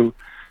true.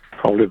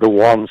 Probably the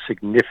one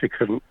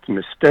significant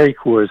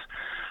mistake was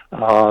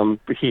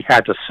he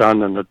had a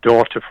son and a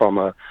daughter from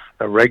a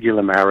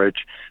regular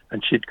marriage,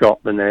 and she'd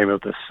got the name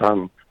of the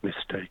son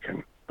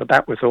mistaken. But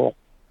that was all.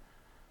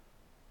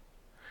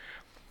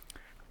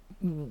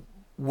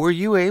 Were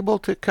you able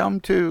to come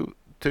to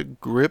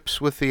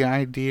grips with the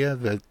idea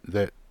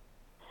that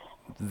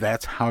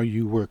that's how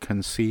you were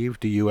conceived?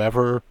 Do you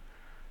ever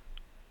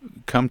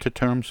come to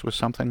terms with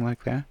something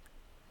like that?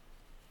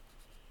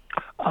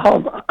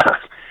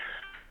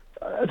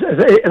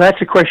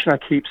 That's a question I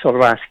keep sort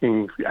of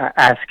asking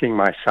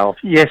myself.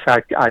 Yes,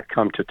 I've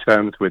come to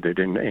terms with it.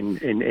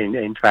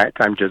 In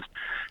fact, I'm just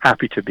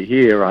happy to be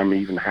here. I'm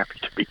even happy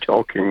to be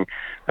talking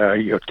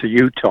to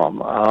you,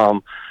 Tom.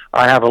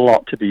 I have a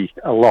lot to be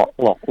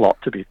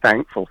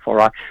thankful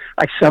for. I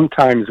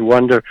sometimes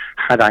wonder,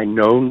 had I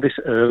known this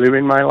earlier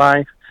in my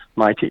life,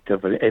 might it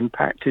have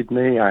impacted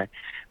me? I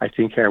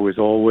think I was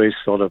always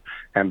sort of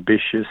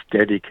ambitious,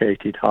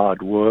 dedicated,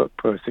 hard work,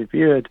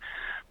 persevered.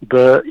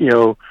 But,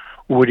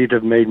 would it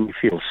have made me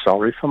feel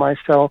sorry for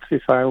myself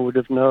if I would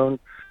have known?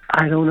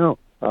 I don't know.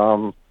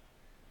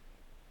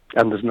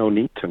 And there's no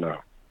need to know.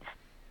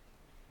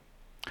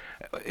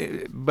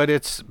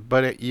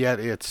 Yet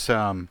it's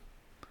a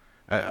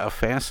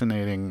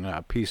fascinating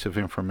piece of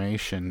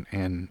information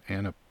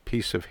and a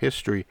piece of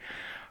history.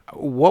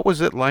 What was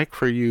it like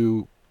for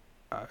you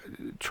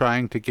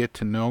trying to get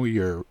to know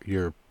your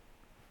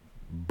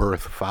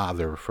birth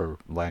father, for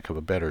lack of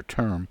a better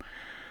term,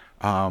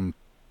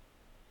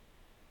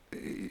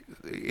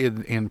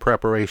 in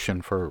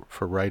preparation for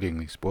writing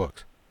these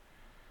books?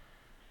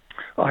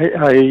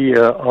 I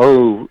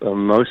owe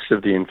most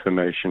of the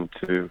information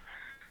to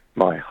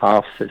my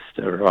half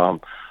sister.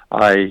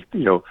 I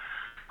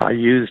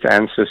used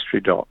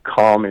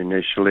Ancestry.com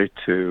initially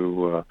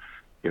to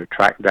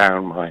track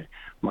down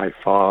my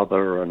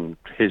father and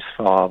his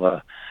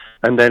father,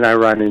 and then I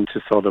ran into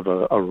sort of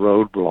a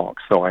roadblock.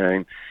 So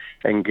I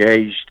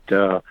engaged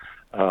a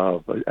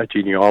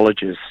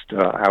genealogist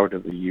out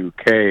of the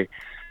UK,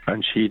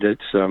 and she did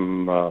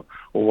some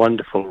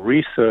wonderful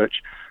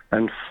research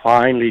and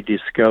finally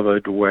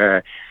discovered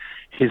where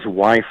his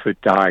wife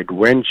had died,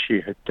 when she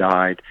had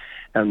died,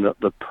 and that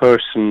the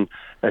person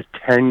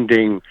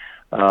attending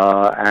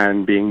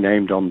and being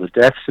named on the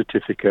death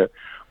certificate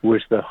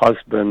was the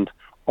husband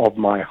of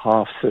my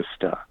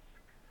half-sister.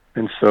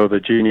 And so the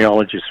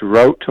genealogist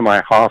wrote to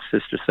my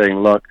half-sister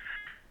saying, look,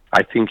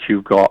 I think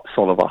you've got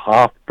sort of a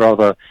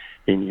half-brother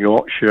in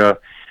Yorkshire.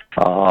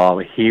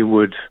 He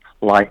would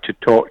like to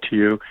talk to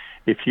you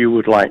if you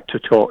would like to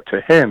talk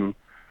to him.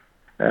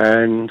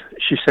 And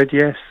she said,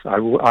 yes, I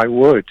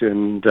would.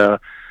 And a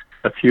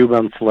few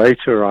months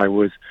later, I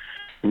was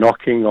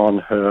knocking on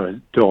her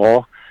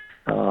door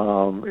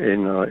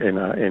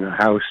in a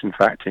house, in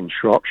fact, in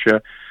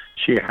Shropshire.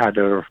 She had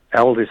her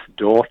eldest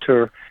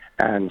daughter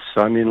and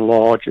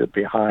son-in-law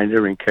behind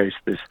her in case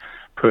this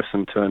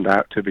person turned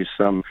out to be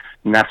some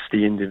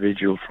nasty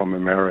individual from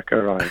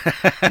America.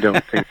 I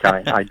don't think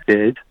I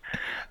did.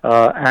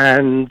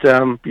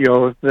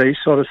 They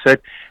sort of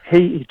said,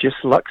 hey, he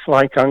just looks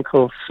like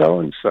Uncle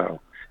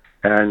so-and-so,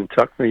 and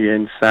took me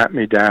in, sat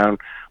me down.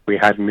 We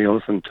had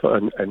meals and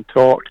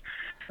talked.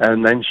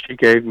 And then she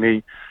gave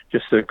me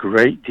just a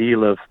great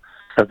deal of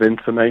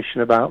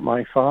information about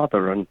my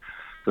father. And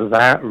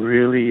that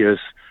really has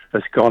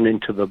gone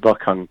into the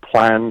book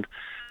unplanned.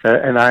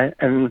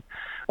 And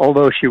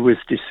although she was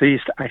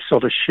deceased, I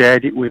sort of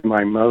shared it with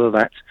my mother.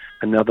 That's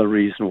another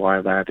reason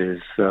why that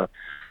is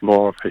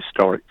more of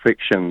historic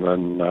fiction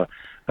than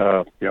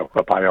a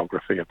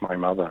biography of my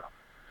mother.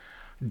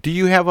 Do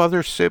you have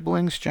other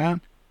siblings,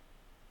 John?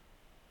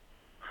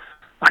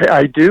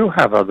 I do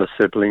have other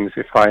siblings.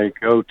 If I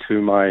go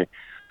to my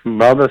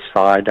mother's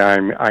side,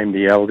 I'm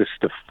the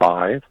eldest of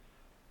 5.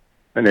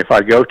 And if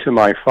I go to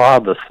my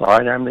father's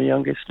side, I'm the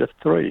youngest of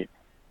 3.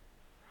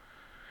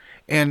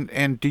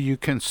 And do you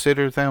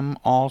consider them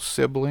all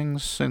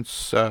siblings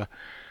since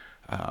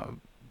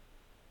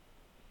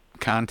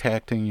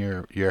contacting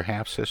your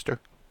half-sister?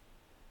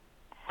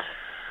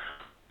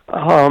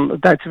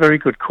 That's a very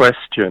good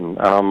question.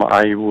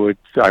 I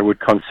would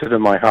consider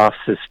my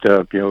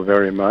half-sister,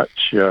 very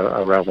much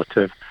a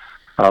relative.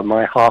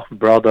 My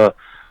half-brother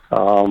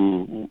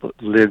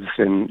lives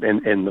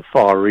in the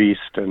Far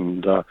East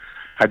and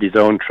had his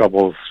own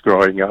troubles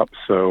growing up,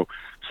 so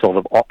sort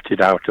of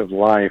opted out of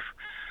life.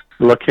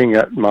 Looking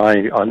at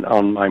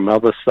on my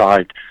mother's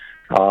side,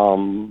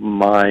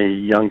 my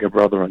younger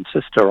brother and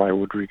sister, I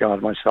would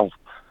regard myself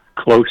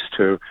close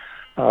to.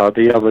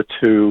 The other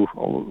 2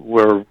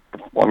 were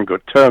on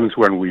good terms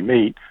when we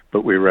meet,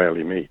 but we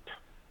rarely meet.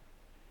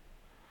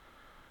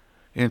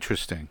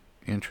 Interesting.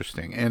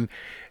 And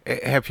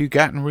have you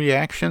gotten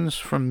reactions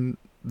from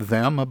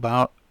them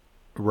about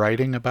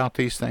writing about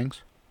these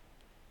things?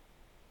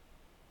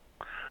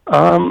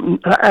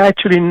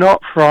 Actually,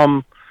 not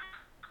from.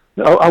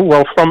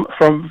 Well, from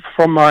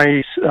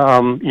my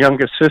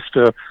younger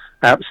sister,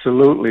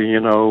 absolutely.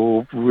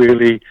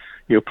 Really,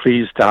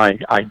 pleased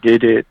I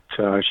did it.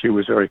 She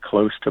was very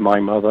close to my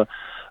mother.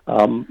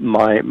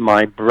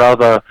 My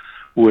brother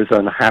was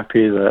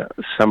unhappy that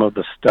some of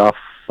the stuff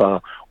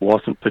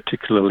wasn't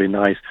particularly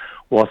nice,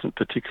 wasn't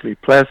particularly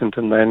pleasant,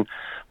 and then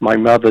my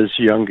mother's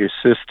youngest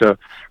sister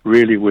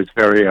really was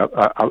very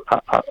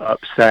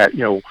upset.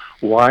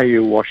 Why are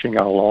you washing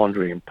our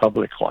laundry in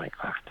public like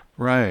that?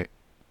 Right.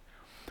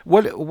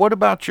 What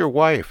about your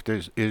wife?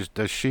 Does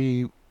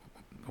she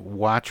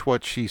watch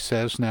what she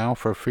says now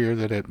for fear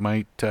that it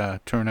might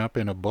turn up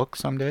in a book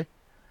someday?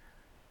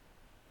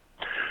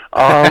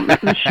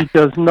 She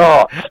does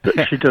not.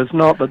 She does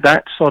not. But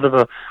that's sort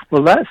of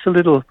that's a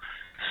little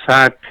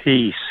sad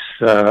piece,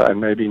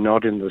 and maybe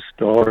not in the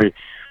story.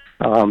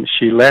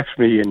 She left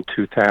me in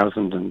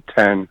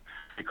 2010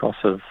 because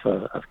of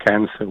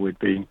cancer. We'd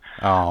been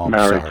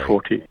married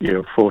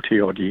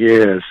 40 odd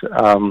years,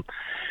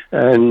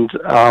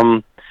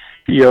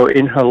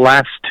 in her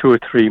last 2 or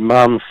 3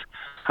 months,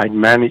 I'd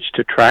managed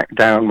to track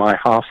down my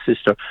half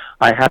sister.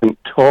 I hadn't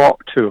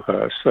talked to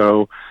her,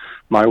 so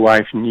my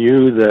wife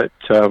knew that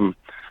that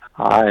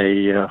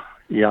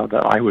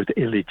I was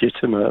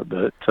illegitimate,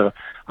 that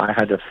I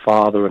had a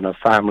father and a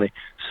family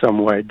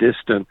somewhere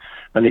distant,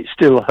 and it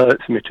still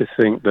hurts me to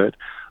think that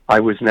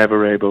I was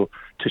never able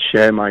to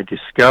share my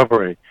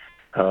discovery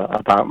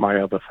about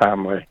my other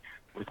family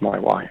with my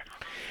wife.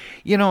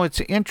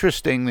 It's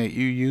interesting that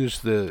you use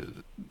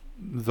the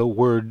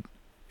word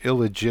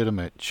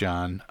illegitimate,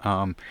 John.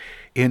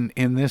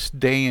 In this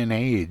day and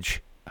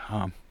age,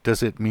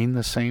 does it mean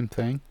the same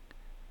thing?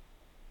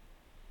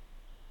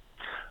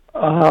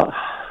 Do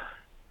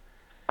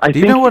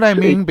you know what I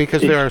mean?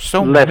 Because there are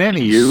so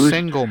many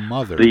single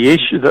mothers. The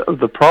issue,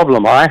 the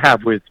problem I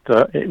have with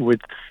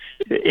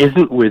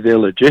isn't with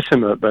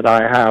illegitimate, but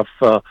I have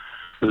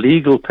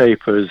legal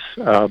papers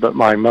that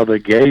my mother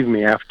gave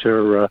me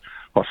after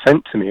or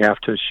sent to me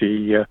after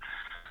she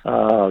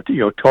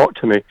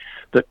talked to me,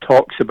 that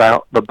talks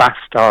about the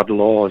bastard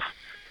laws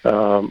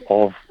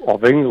of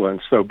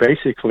England. So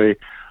basically,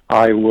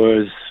 I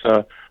was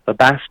a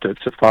bastard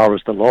so far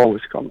as the law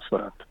was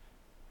concerned.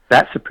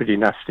 That's a pretty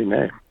nasty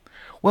name.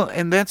 Well,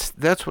 and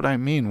that's what I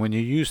mean when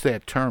you use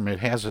that term. It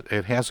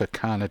has a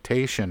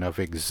connotation of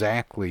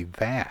exactly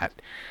that.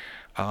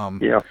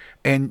 Yeah.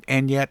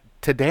 And yet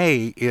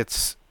today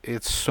it's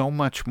so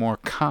much more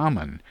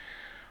common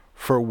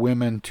for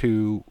women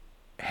to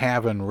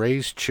have and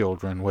raise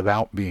children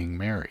without being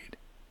married.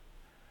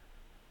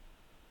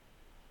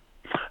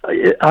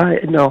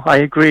 I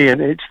agree,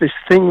 and it's this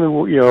thing,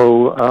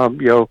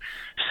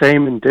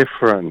 same and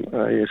different.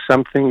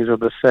 Some things are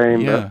the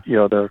same, but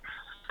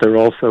they're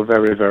also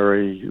very,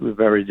 very,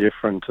 very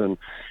different. And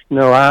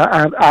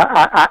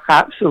I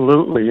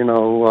absolutely,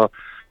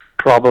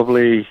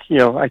 probably,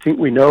 I think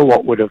we know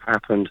what would have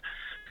happened,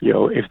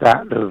 if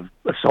that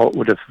assault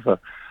would have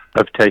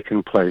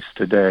taken place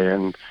today.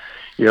 And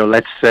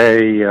let's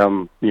say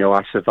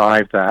I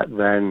survived that,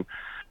 then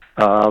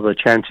the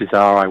chances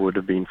are I would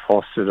have been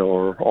fostered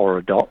or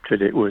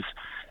adopted. It was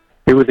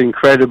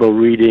incredible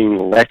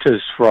reading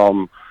letters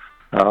from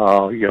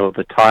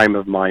the time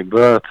of my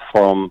birth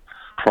from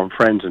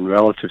friends and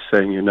relatives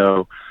saying,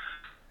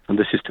 and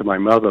this is to my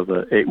mother,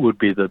 that it would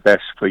be the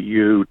best for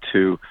you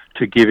to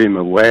give him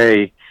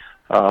away.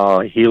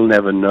 He'll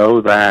never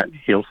know that.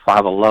 He'll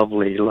have a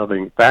lovely,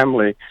 loving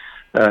family,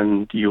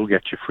 and you'll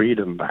get your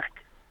freedom back.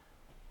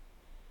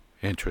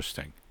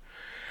 Interesting.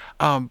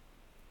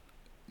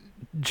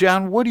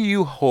 John, what do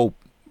you hope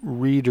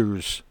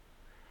readers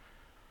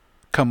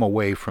come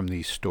away from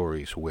these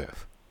stories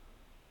with?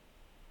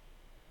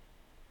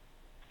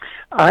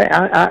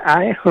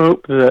 I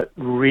hope that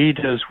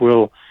readers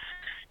will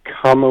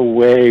come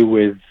away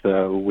with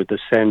a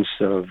sense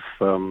of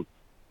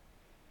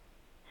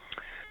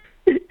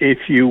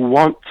if you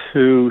want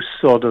to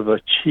sort of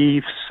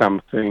achieve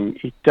something,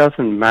 it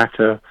doesn't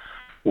matter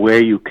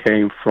where you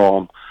came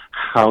from,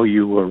 how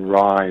you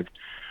arrived.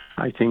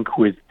 I think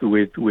with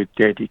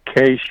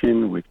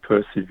dedication, with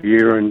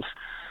perseverance,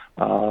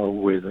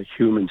 with a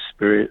human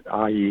spirit,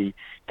 i.e.,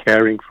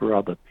 caring for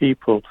other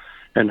people,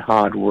 and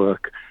hard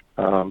work,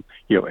 anything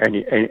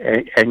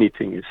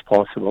is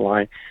possible.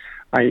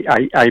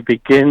 I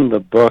begin the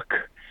book,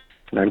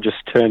 and I'm just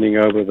turning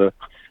over the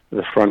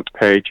front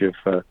page of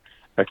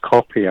a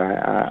copy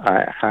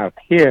I have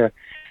here,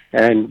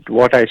 and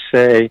what I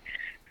say,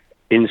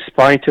 in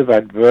spite of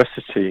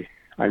adversity,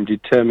 I'm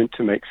determined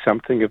to make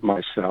something of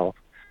myself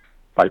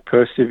by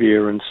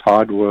perseverance,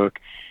 hard work,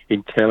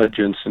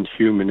 intelligence, and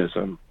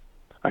humanism.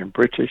 I'm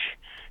British,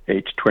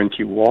 age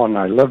 21.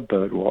 I love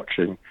bird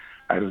watching.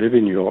 I live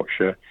in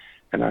Yorkshire,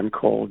 and I'm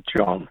called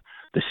John.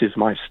 This is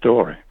my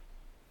story.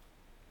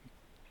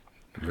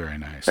 Very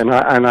nice. And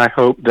I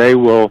hope they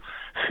will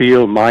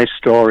feel my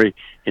story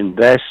in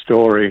their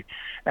story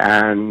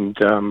and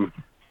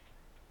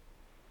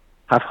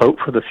have hope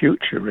for the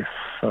future if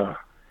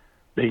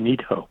they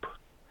need hope.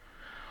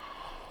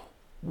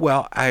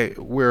 Well,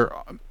 we're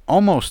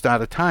almost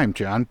out of time,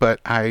 John, but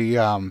I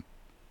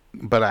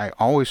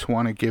always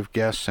want to give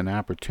guests an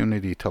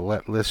opportunity to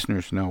let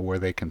listeners know where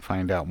they can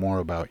find out more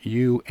about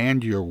you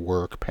and your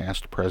work,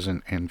 past,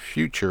 present, and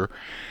future.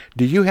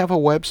 Do you have a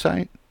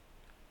website?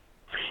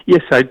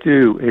 Yes, I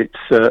do. It's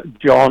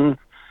John,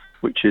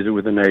 which is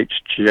with an H,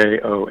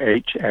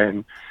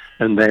 John,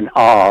 and then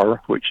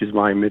R, which is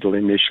my middle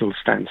initial,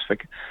 stands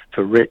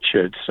for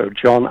Richard. So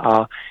John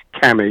R.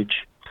 Cammidge,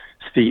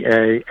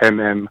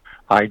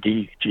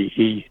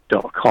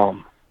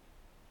 CAMMIDGE.com.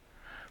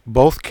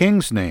 Both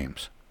kings'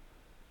 names.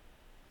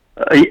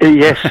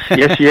 Yes.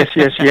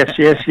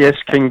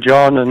 King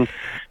John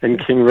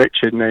and King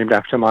Richard, named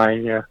after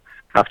my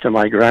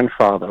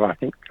grandfather. I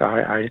think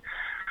I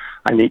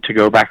need to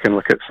go back and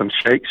look at some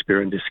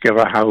Shakespeare and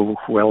discover how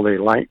well they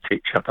liked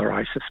each other.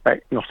 I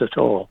suspect not at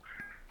all.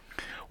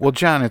 Well,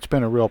 John, it's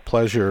been a real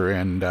pleasure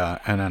and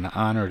an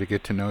honor to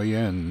get to know you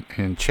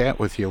and chat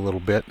with you a little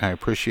bit. I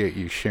appreciate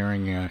you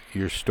sharing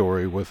your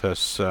story with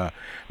us,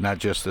 not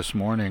just this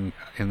morning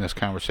in this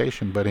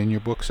conversation, but in your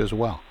books as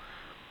well.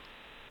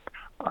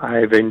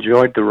 I've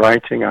enjoyed the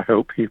writing. I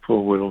hope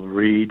people will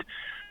read.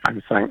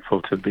 I'm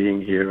thankful to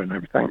being here, and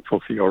I'm thankful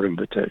for your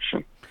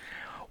invitation.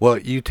 Well,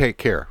 you take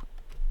care.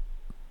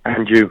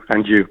 And you.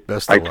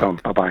 Best of luck. Bye, Tom.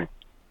 Bye-bye.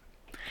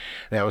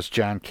 That was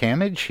John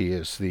Cammidge. He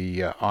is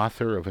the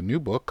author of a new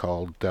book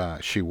called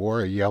She Wore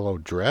a Yellow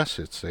Dress.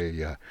 It's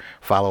a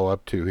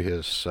follow-up to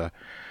his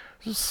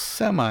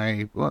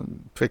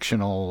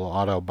semi-fictional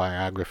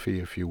autobiography,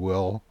 if you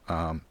will,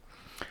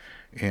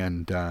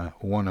 and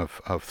one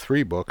of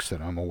three books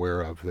that I'm aware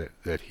of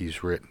that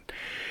he's written.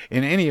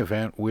 In any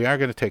event, we are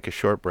going to take a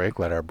short break.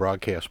 Let our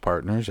broadcast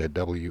partners at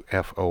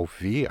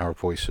WFOV, Our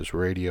Voices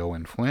Radio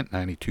in Flint,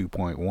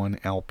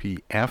 92.1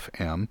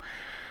 LPFM,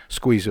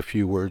 squeeze a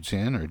few words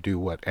in or do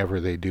whatever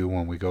they do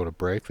when we go to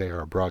break. They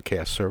are a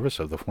broadcast service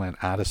of the Flint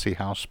Odyssey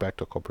House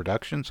Spectacle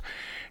Productions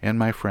and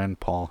my friend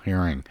Paul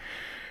Herring.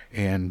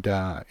 And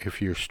if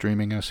you're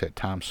streaming us at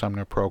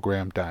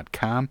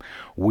TomSumnerProgram.com,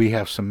 we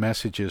have some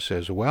messages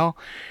as well.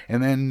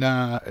 And then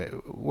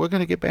we're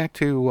going to get back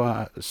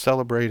to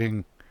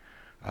celebrating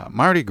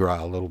Mardi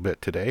Gras a little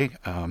bit today.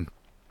 I've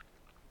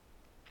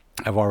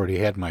already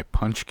had my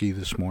punchki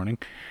this morning,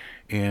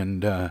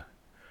 and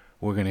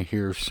we're going to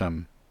hear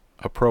some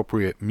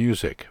appropriate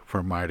music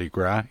for Mardi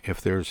Gras. If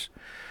there's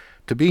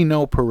to be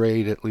no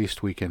parade, at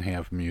least we can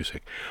have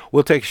music.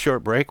 We'll take a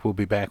short break. We'll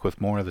be back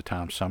with more of the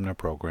Tom Sumner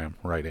program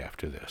right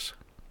after this.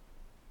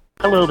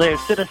 Hello there,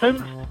 citizens.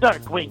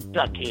 Darkwing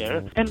Duck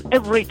here, and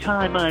every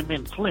time I'm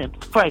in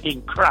Flint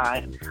fighting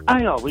crime,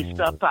 I always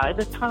stop by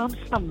the Tom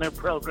Sumner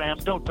program.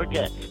 Don't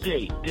forget,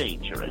 stay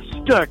dangerous.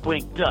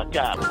 Darkwing Duck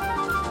out.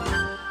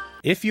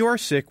 If you are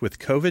sick with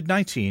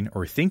COVID-19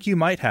 or think you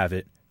might have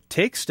it,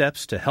 take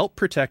steps to help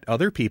protect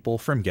other people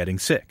from getting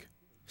sick.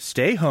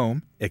 Stay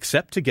home,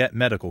 except to get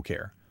medical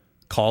care.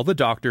 Call the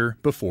doctor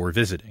before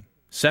visiting.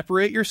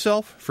 Separate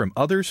yourself from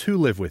others who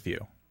live with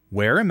you.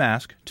 Wear a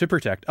mask to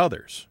protect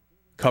others.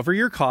 Cover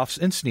your coughs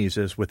and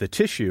sneezes with a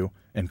tissue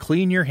and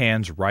clean your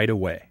hands right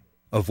away.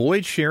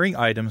 Avoid sharing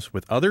items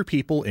with other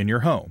people in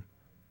your home.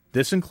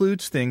 This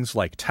includes things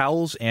like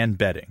towels and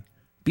bedding.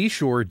 Be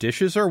sure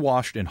dishes are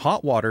washed in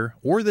hot water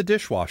or the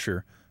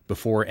dishwasher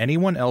before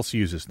anyone else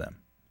uses them.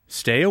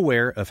 Stay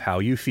aware of how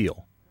you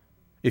feel.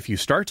 If you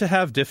start to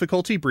have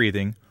difficulty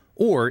breathing,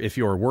 or if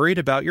you're worried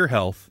about your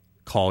health,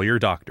 call your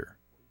doctor.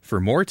 For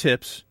more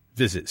tips,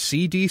 visit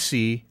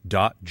cdc.gov.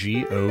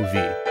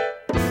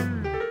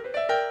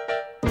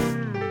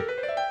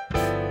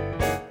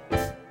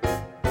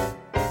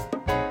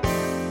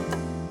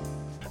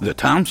 The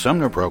Tom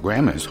Sumner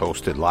Program has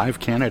hosted live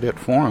candidate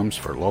forums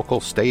for local,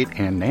 state,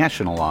 and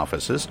national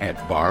offices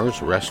at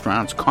bars,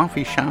 restaurants,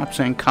 coffee shops,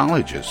 and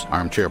colleges.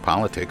 Armchair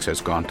Politics has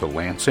gone to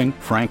Lansing,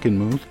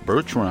 Frankenmuth,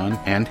 Birch Run,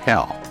 and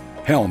Hell,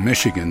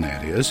 Michigan,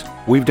 that is.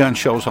 We've done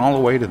shows all the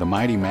way to the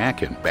Mighty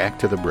Mac and back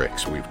to the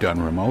Bricks. We've done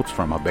remotes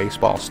from a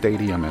baseball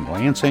stadium in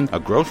Lansing, a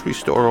grocery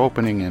store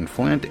opening in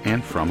Flint,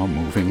 and from a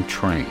moving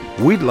train.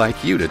 We'd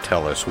like you to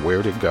tell us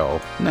where to go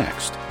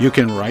next. You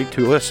can write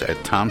to us at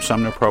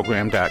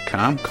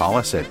TomSumnerProgram.com, call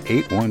us at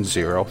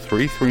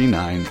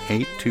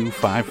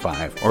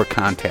 810-339-8255, or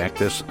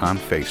contact us on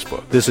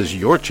Facebook. This is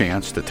your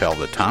chance to tell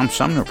the Tom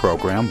Sumner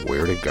Program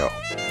where to go.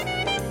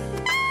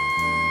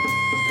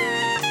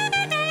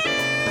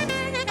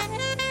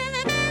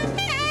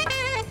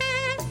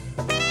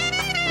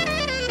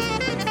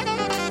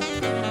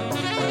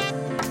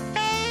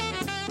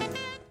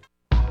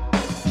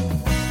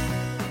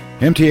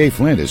 MTA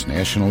Flint is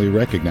nationally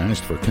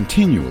recognized for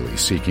continually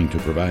seeking to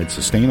provide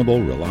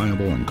sustainable,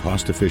 reliable, and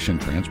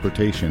cost-efficient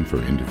transportation for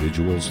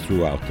individuals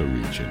throughout the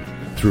region.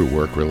 Through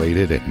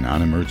work-related and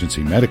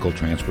non-emergency medical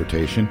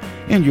transportation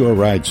and Your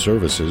Ride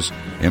services,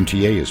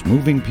 MTA is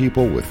moving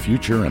people with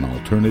future and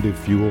alternative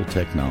fuel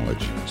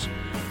technologies.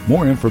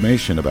 More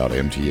information about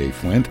MTA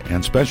Flint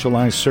and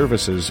specialized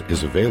services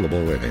is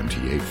available at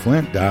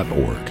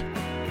mtaflint.org.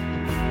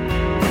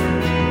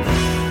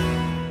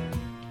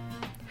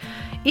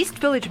 East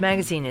Village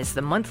Magazine is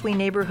the monthly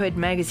neighborhood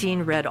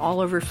magazine read all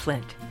over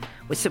Flint.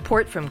 With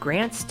support from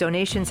grants,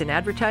 donations, and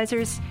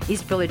advertisers,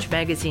 East Village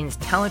Magazine's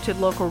talented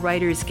local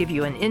writers give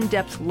you an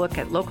in-depth look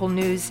at local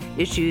news,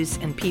 issues,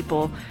 and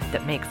people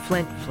that make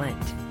Flint, Flint.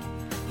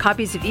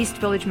 Copies of East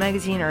Village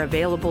Magazine are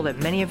available at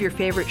many of your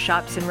favorite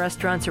shops and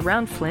restaurants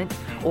around Flint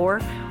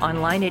or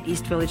online at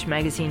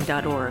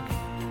eastvillagemagazine.org.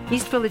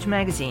 East Village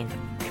Magazine,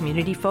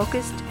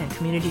 community-focused and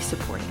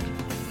community-supported.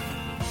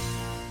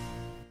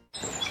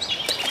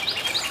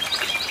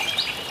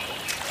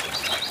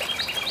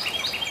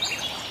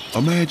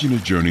 Imagine a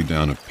journey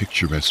down a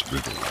picturesque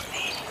riverway.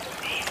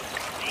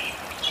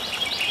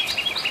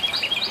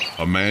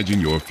 Imagine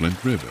your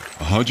Flint River,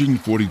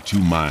 142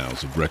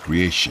 miles of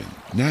recreation,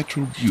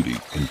 natural beauty,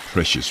 and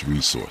precious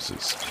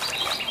resources.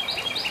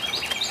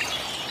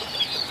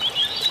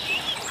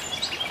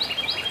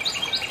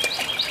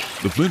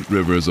 The Flint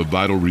River is a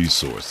vital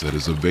resource that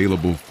is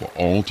available for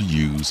all to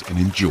use and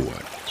enjoy.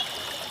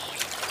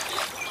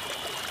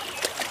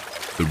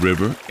 The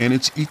river and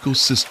its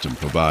ecosystem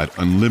provide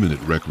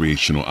unlimited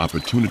recreational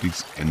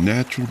opportunities and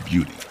natural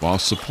beauty while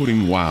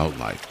supporting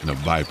wildlife in a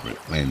vibrant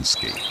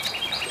landscape.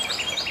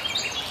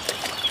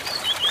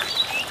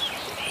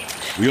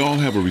 We all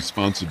have a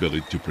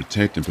responsibility to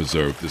protect and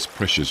preserve this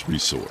precious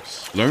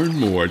resource. Learn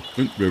more at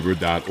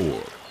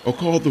flintriver.org or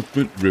call the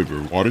Flint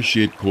River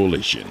Watershed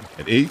Coalition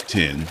at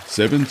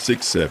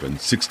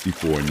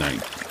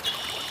 810-767-6490.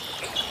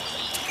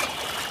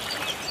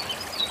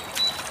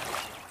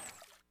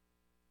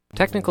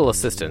 Technical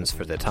assistance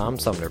for the Tom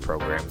Sumner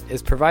Program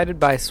is provided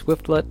by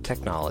Swiftlet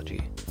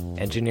Technology,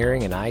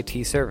 engineering and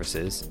IT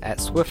services at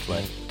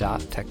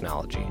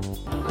swiftlet.technology.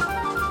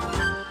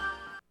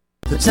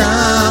 The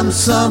Tom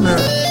Sumner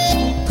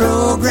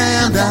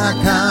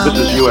Program.com.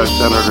 This is U.S.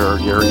 Senator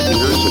Gary Peters,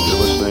 and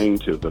you're listening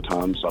to the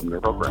Tom Sumner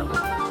Program.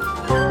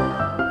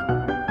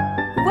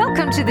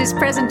 Welcome to this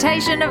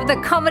presentation of the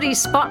Comedy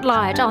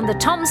Spotlight on the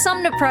Tom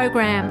Sumner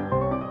Program.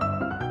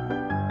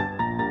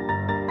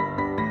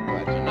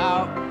 Right, so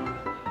now,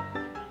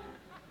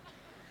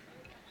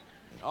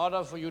 in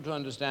order for you to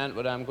understand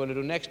what I'm going to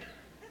do next,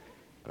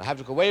 I have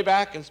to go way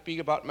back and speak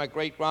about my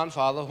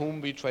great-grandfather, whom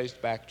we traced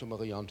back to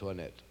Marie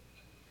Antoinette.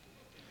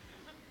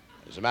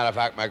 As a matter of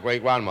fact, my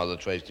great-grandmother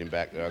traced him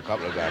back there a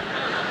couple of times.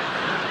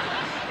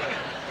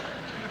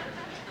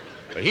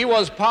 But he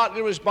was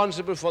partly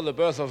responsible for the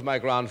birth of my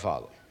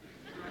grandfather.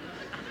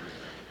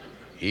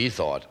 He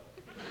thought.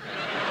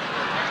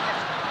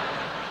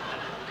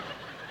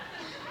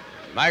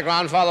 My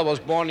grandfather was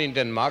born in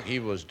Denmark. He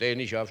was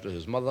Danish after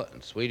his mother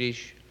and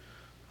Swedish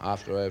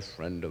after a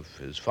friend of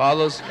his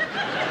father's.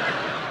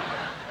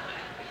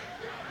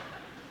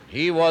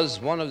 He was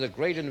one of the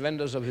great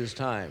inventors of his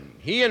time.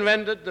 He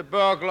invented the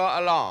burglar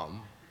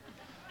alarm,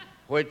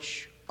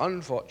 which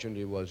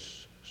unfortunately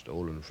was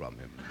stolen from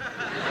him.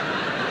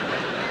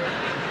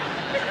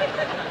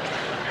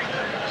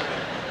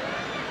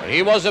 But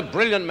he was a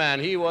brilliant man.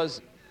 He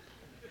was,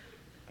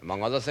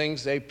 among other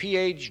things, a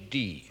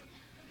PhD.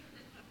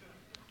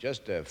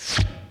 Just a...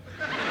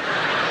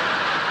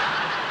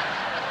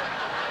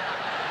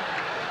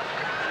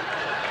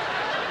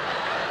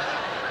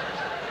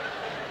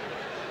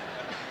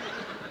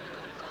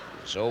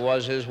 So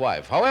was his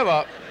wife.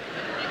 However,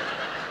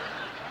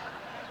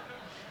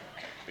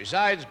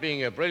 besides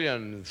being a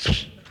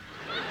brilliant,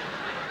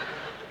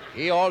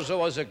 he also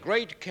was a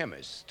great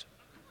chemist.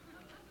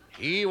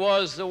 He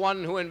was the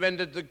one who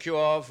invented the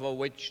cure for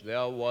which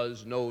there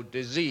was no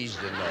disease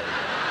in those days.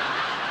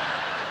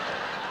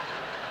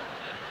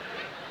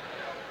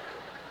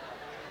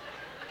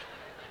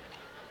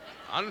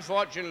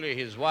 Unfortunately,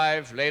 his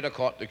wife later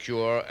caught the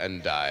cure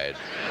and died.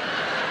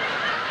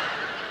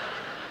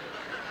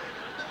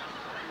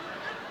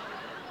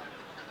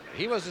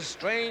 He was a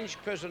strange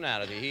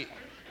personality. He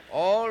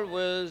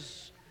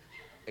always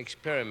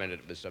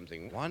experimented with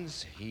something.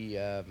 Once he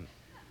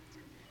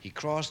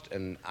crossed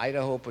an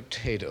Idaho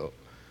potato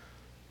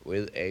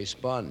with a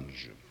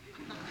sponge.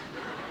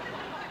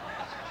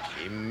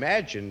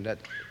 Imagine that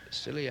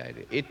silly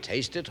idea. It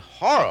tasted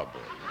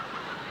horrible,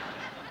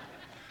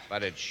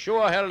 but it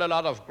sure held a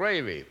lot of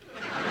gravy.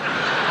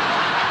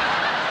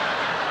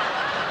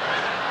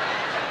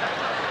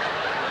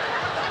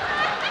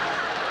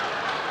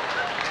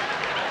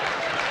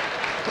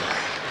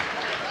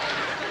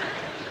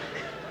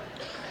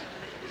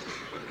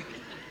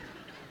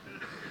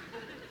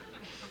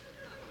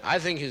 I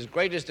think his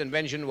greatest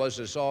invention was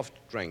a soft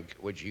drink,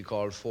 which he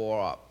called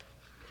 4-Up.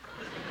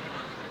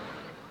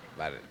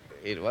 But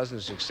it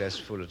wasn't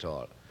successful at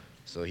all.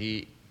 So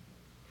he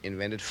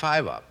invented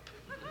 5-Up.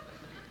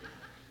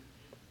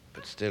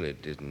 But still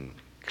it didn't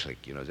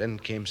click, you know. Then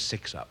came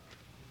 6-Up.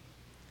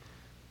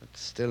 But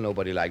still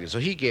nobody liked it. So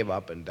he gave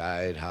up and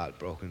died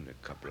heartbroken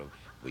a couple of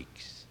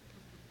weeks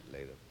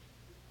later.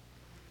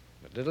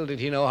 But little did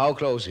he know how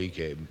close he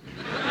came.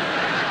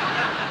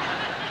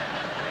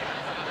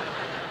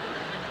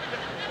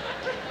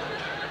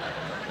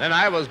 Then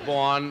I was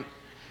born,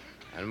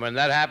 and when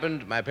that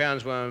happened, my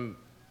parents were,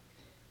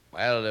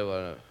 well, they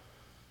were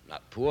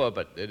not poor,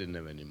 but they didn't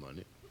have any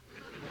money.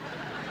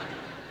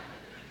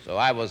 So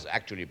I was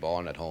actually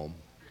born at home.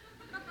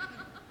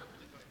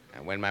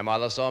 And when my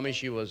mother saw me,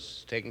 she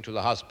was taken to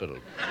the hospital.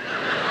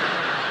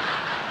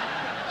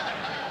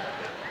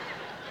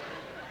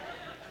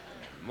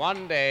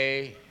 One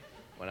day,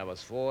 when I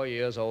was 4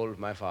 years old,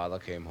 my father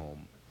came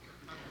home.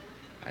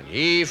 And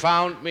he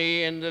found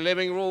me in the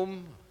living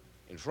room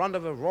in front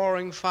of a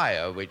roaring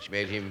fire, which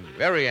made him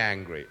very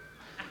angry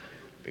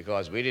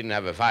because we didn't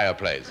have a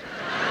fireplace.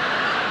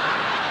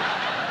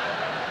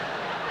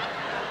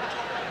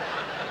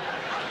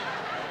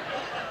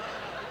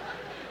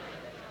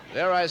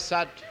 There I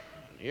sat,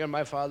 and here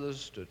my father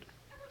stood,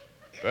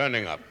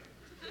 burning up.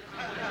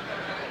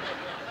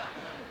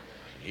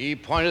 He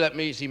pointed at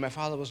me. See, my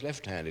father was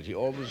left-handed. He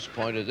always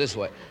pointed this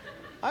way.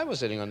 I was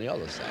sitting on the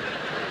other side.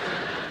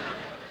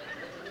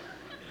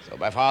 So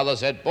my father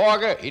said,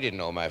 Borger. He didn't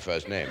know my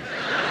first name.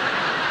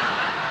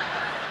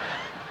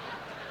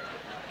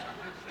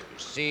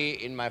 See,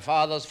 in my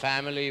father's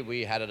family,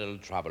 we had a little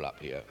trouble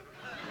up here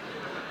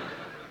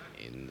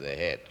in the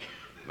head.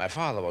 My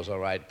father was all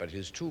right, but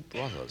his two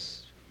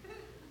brothers,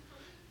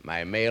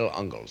 my male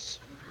uncles.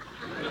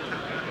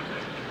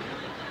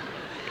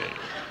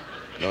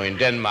 You know, in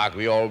Denmark,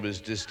 we always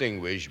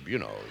distinguish, you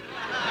know.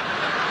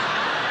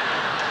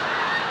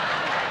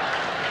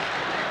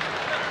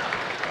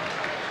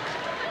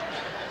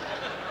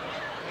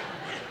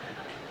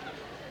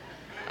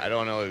 I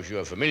don't know if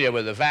you're familiar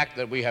with the fact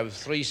that we have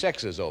 3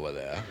 sexes over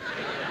there.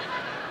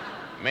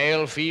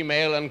 Male,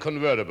 female, and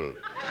convertible.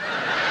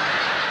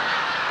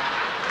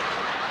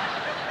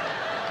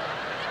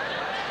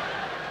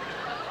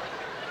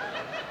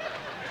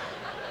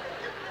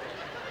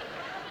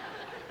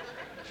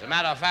 As a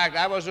matter of fact,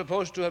 I was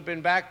supposed to have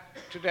been back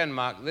to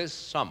Denmark this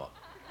summer.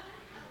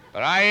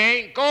 But I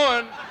ain't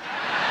going.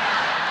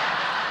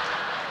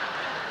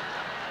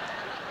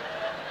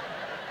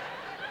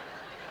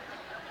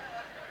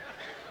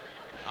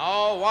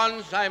 Oh,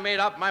 once I made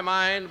up my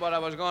mind what I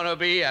was going to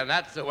be, and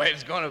that's the way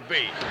it's going to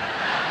be.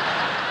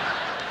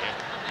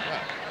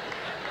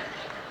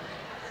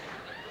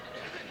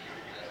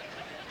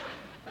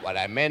 What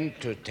I meant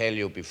to tell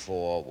you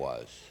before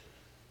was,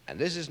 and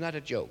this is not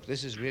a joke,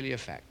 this is really a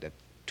fact, that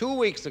 2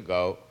 weeks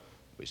ago,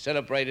 we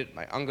celebrated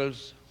my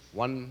uncle's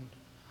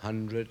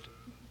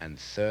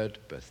 103rd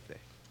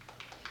birthday.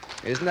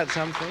 Isn't that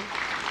something?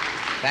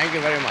 Thank you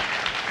very much.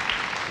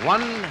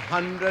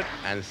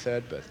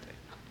 103rd birthday.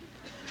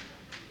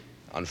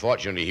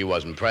 Unfortunately, he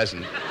wasn't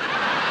present.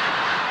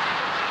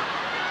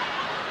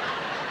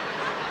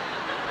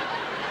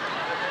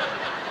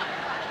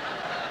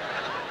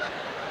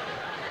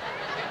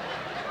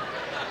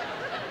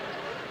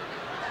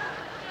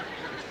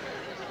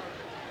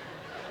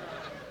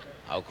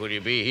 How could he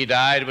be? He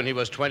died when he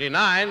was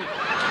 29.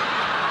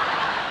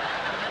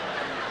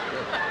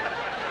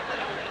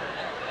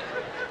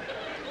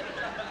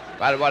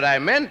 But what I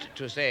meant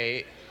to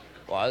say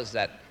was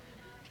that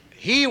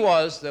he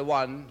was the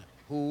one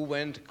who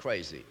went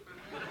crazy.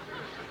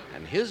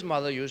 And his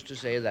mother used to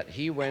say that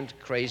he went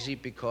crazy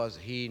because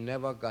he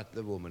never got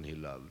the woman he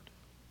loved.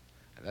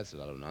 And that's a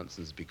lot of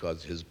nonsense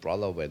because his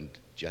brother went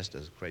just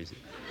as crazy.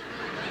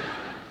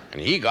 And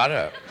he got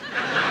her.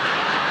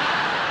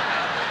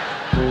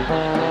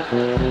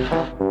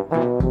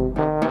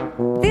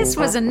 This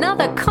was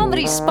another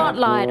comedy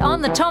spotlight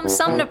on the Tom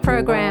Sumner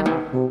Program.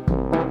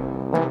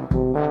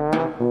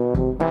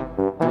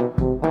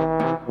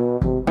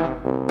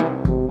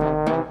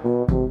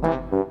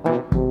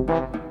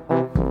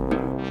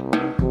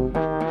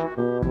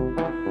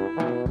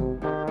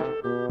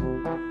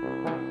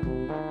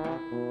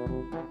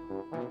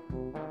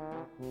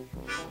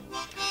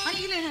 Why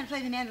don't you learn how to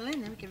play the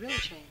mandolin, then we could really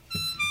trade.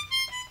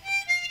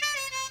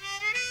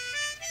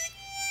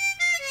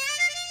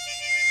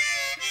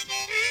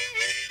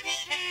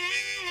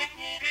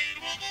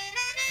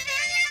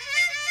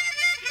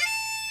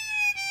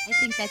 I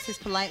think that's his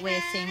polite way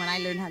of saying when I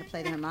learned how to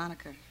play the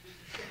harmonica.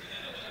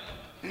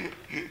 How'd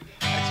you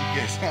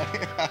guess that?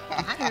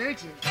 I heard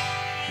you.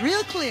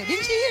 Real clear,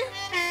 didn't you hear?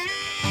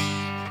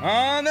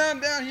 Oh, no,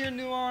 I'm down here in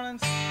New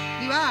Orleans.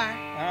 You are?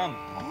 I'm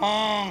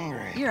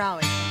hungry. You're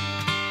always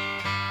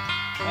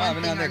hungry. I've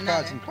been out there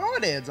catching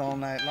crawdads all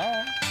night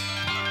long.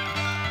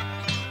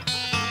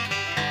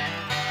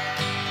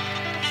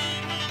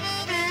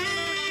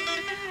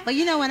 Well,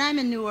 you know, when I'm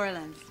in New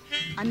Orleans,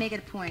 I make it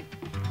a point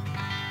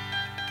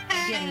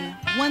of getting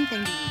one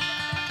thing to eat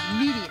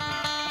immediately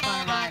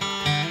upon arrival.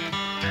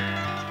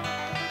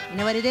 You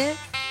know what it is?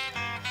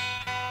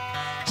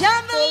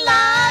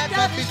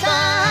 Jambalaya, fish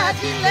fry,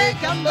 filet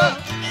gumbo.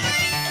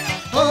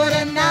 For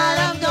tonight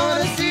I'm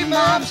gonna see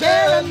Mom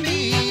share a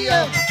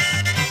meal.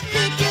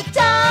 Pick it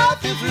up,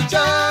 fish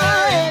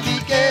jar, heavy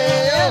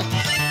gale.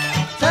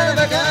 Son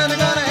of a gun, I'm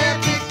gonna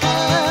have big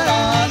fun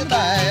on the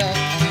bayou.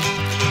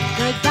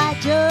 Goodbye,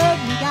 Joe,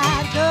 you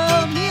gotta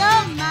go, me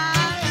oh my.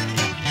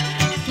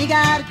 You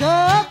gotta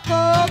go,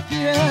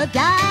 girl,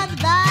 down the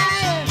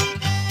bayou.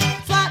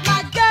 Swap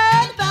my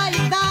gun, buy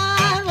you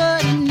find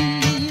what you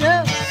need.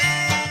 Oh,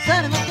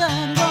 son of a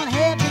gun, gonna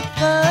have big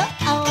fun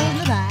on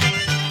the bayou.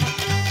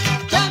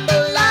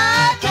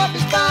 Jambalaya,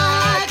 coffee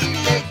pie,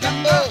 filet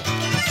gumbo.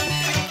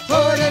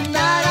 For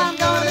tonight I'm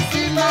gonna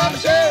see Mom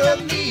share a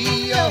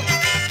meal.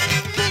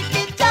 Pick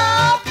it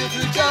up, fish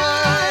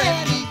jar,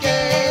 heavy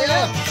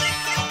gale.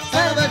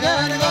 Son of a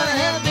gun, I'm gonna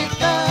have big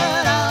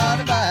fun on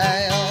the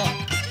bayou.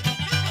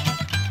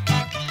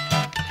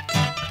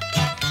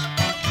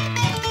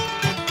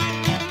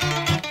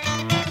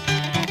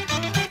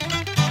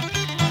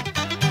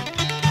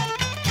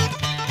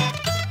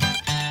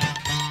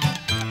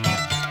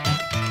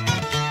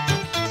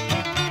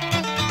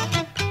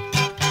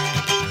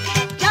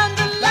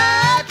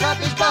 Jambalaya,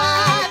 crawfish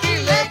pie,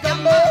 filet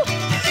gumbo.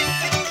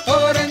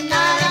 For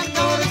tonight I'm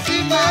gonna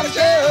see Mom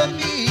share a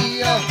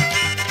meal.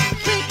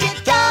 Pick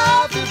it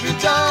up, fish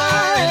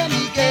jar,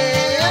 heavy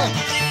gale.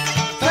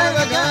 Son of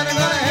a gun, I'm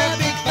gonna have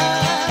big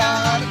fun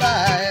on the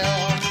bayou.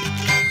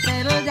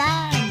 Settle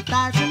down,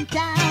 buy some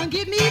town,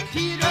 give me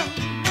Peter.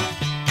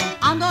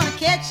 I'm gonna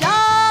catch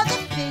all the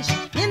fish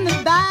in the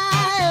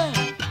bayou.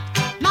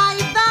 My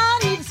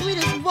Yvonne, he's the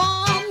sweetest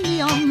one,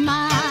 me on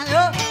my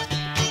oh.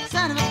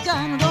 Son of a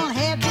gun, we're gonna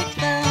have big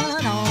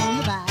fun on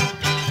the bayou.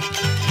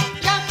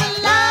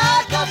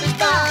 Jambalaya, coffee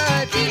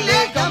pie,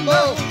 filet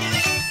gumbo.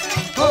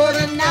 For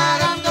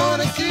tonight I'm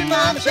gonna see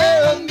Mom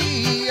share a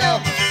meal.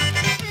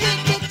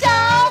 Pick it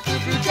up,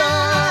 fish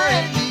jar,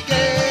 heavy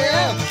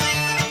gale.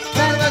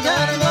 Son of a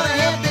gun, I'm gonna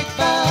have big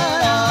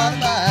fun on the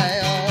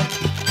bayou.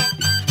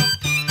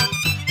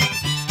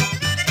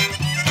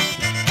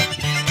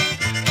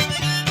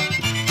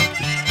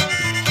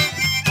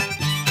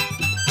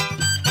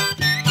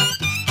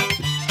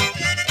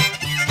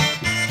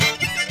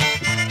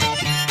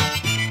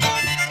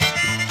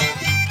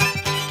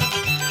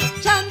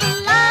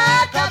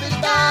 Jambalaya, coffee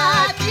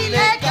pie,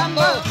 filet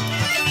gumbo.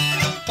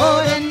 For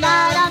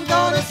tonight I'm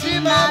gonna see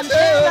Mom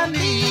share a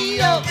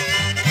meal.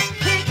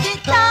 Pick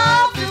it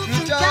up,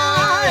 fish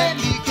jar,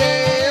 heavy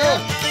gale.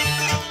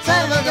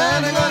 Son of a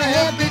gun, I'm gonna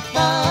have big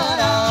fun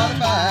on the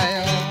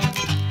bayou.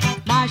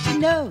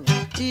 Marshall,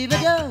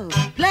 Thibodeau,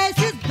 place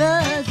is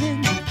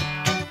buzzing.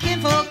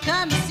 Kinfolk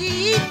come to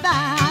see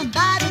by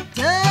the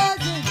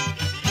dozen.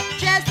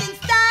 Dressed in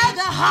style,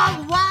 the hog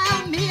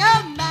wild, me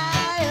oh my.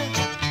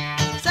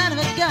 Son of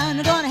a gun,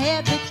 we're gonna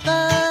have big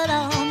fun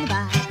on the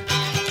bayou.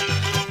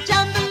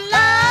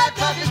 Jambalaya,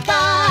 coffee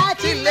pie,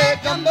 filet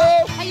gumbo.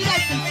 Hey, you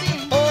guys can sing.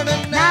 For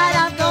tonight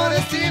I'm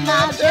gonna see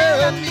Mom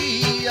share a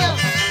meal.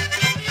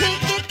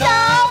 Pick it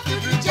up,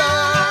 fish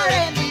jar,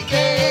 heavy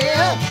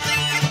gale.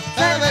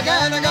 Son of a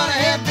gun, I'm gonna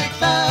have big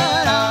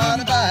fun on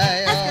the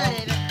bayou.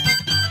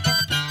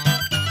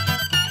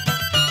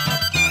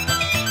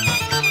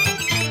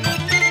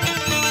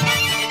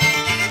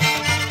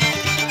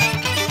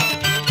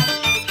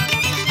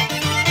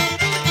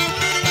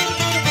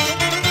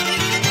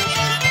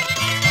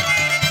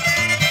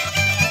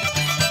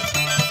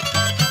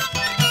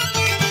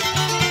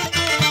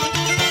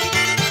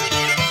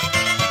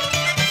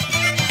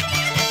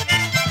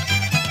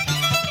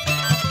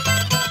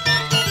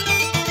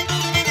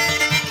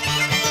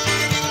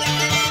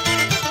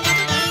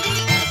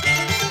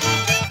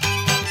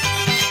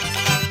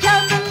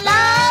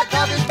 Jambalaya,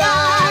 coffee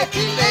pie,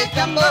 filet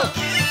gumbo.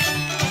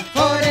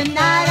 For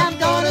tonight I'm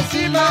gonna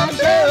see Mom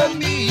share a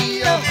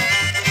meal.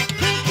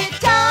 Pick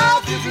it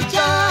up, fish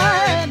jar,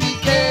 heavy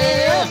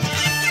gale.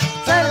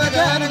 Son of a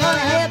gun, I'm gonna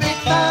have big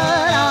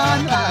fun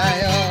on the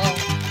bayou.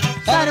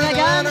 Son of a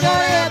gun, I'm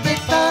gonna have big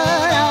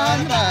fun on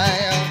the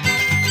bayou.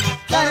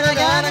 Son of a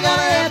gun, I'm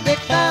gonna have big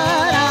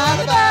fun on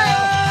the bayou.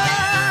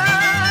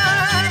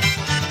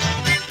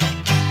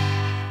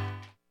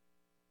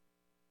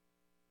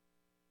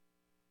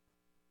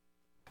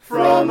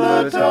 From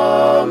the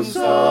Tom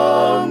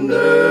Sumner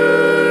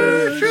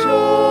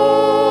Show.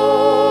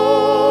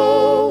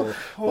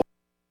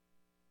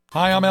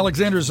 Hi, I'm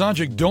Alexander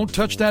Zonjic. Don't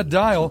touch that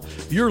dial.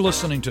 You're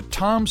listening to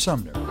Tom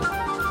Sumner.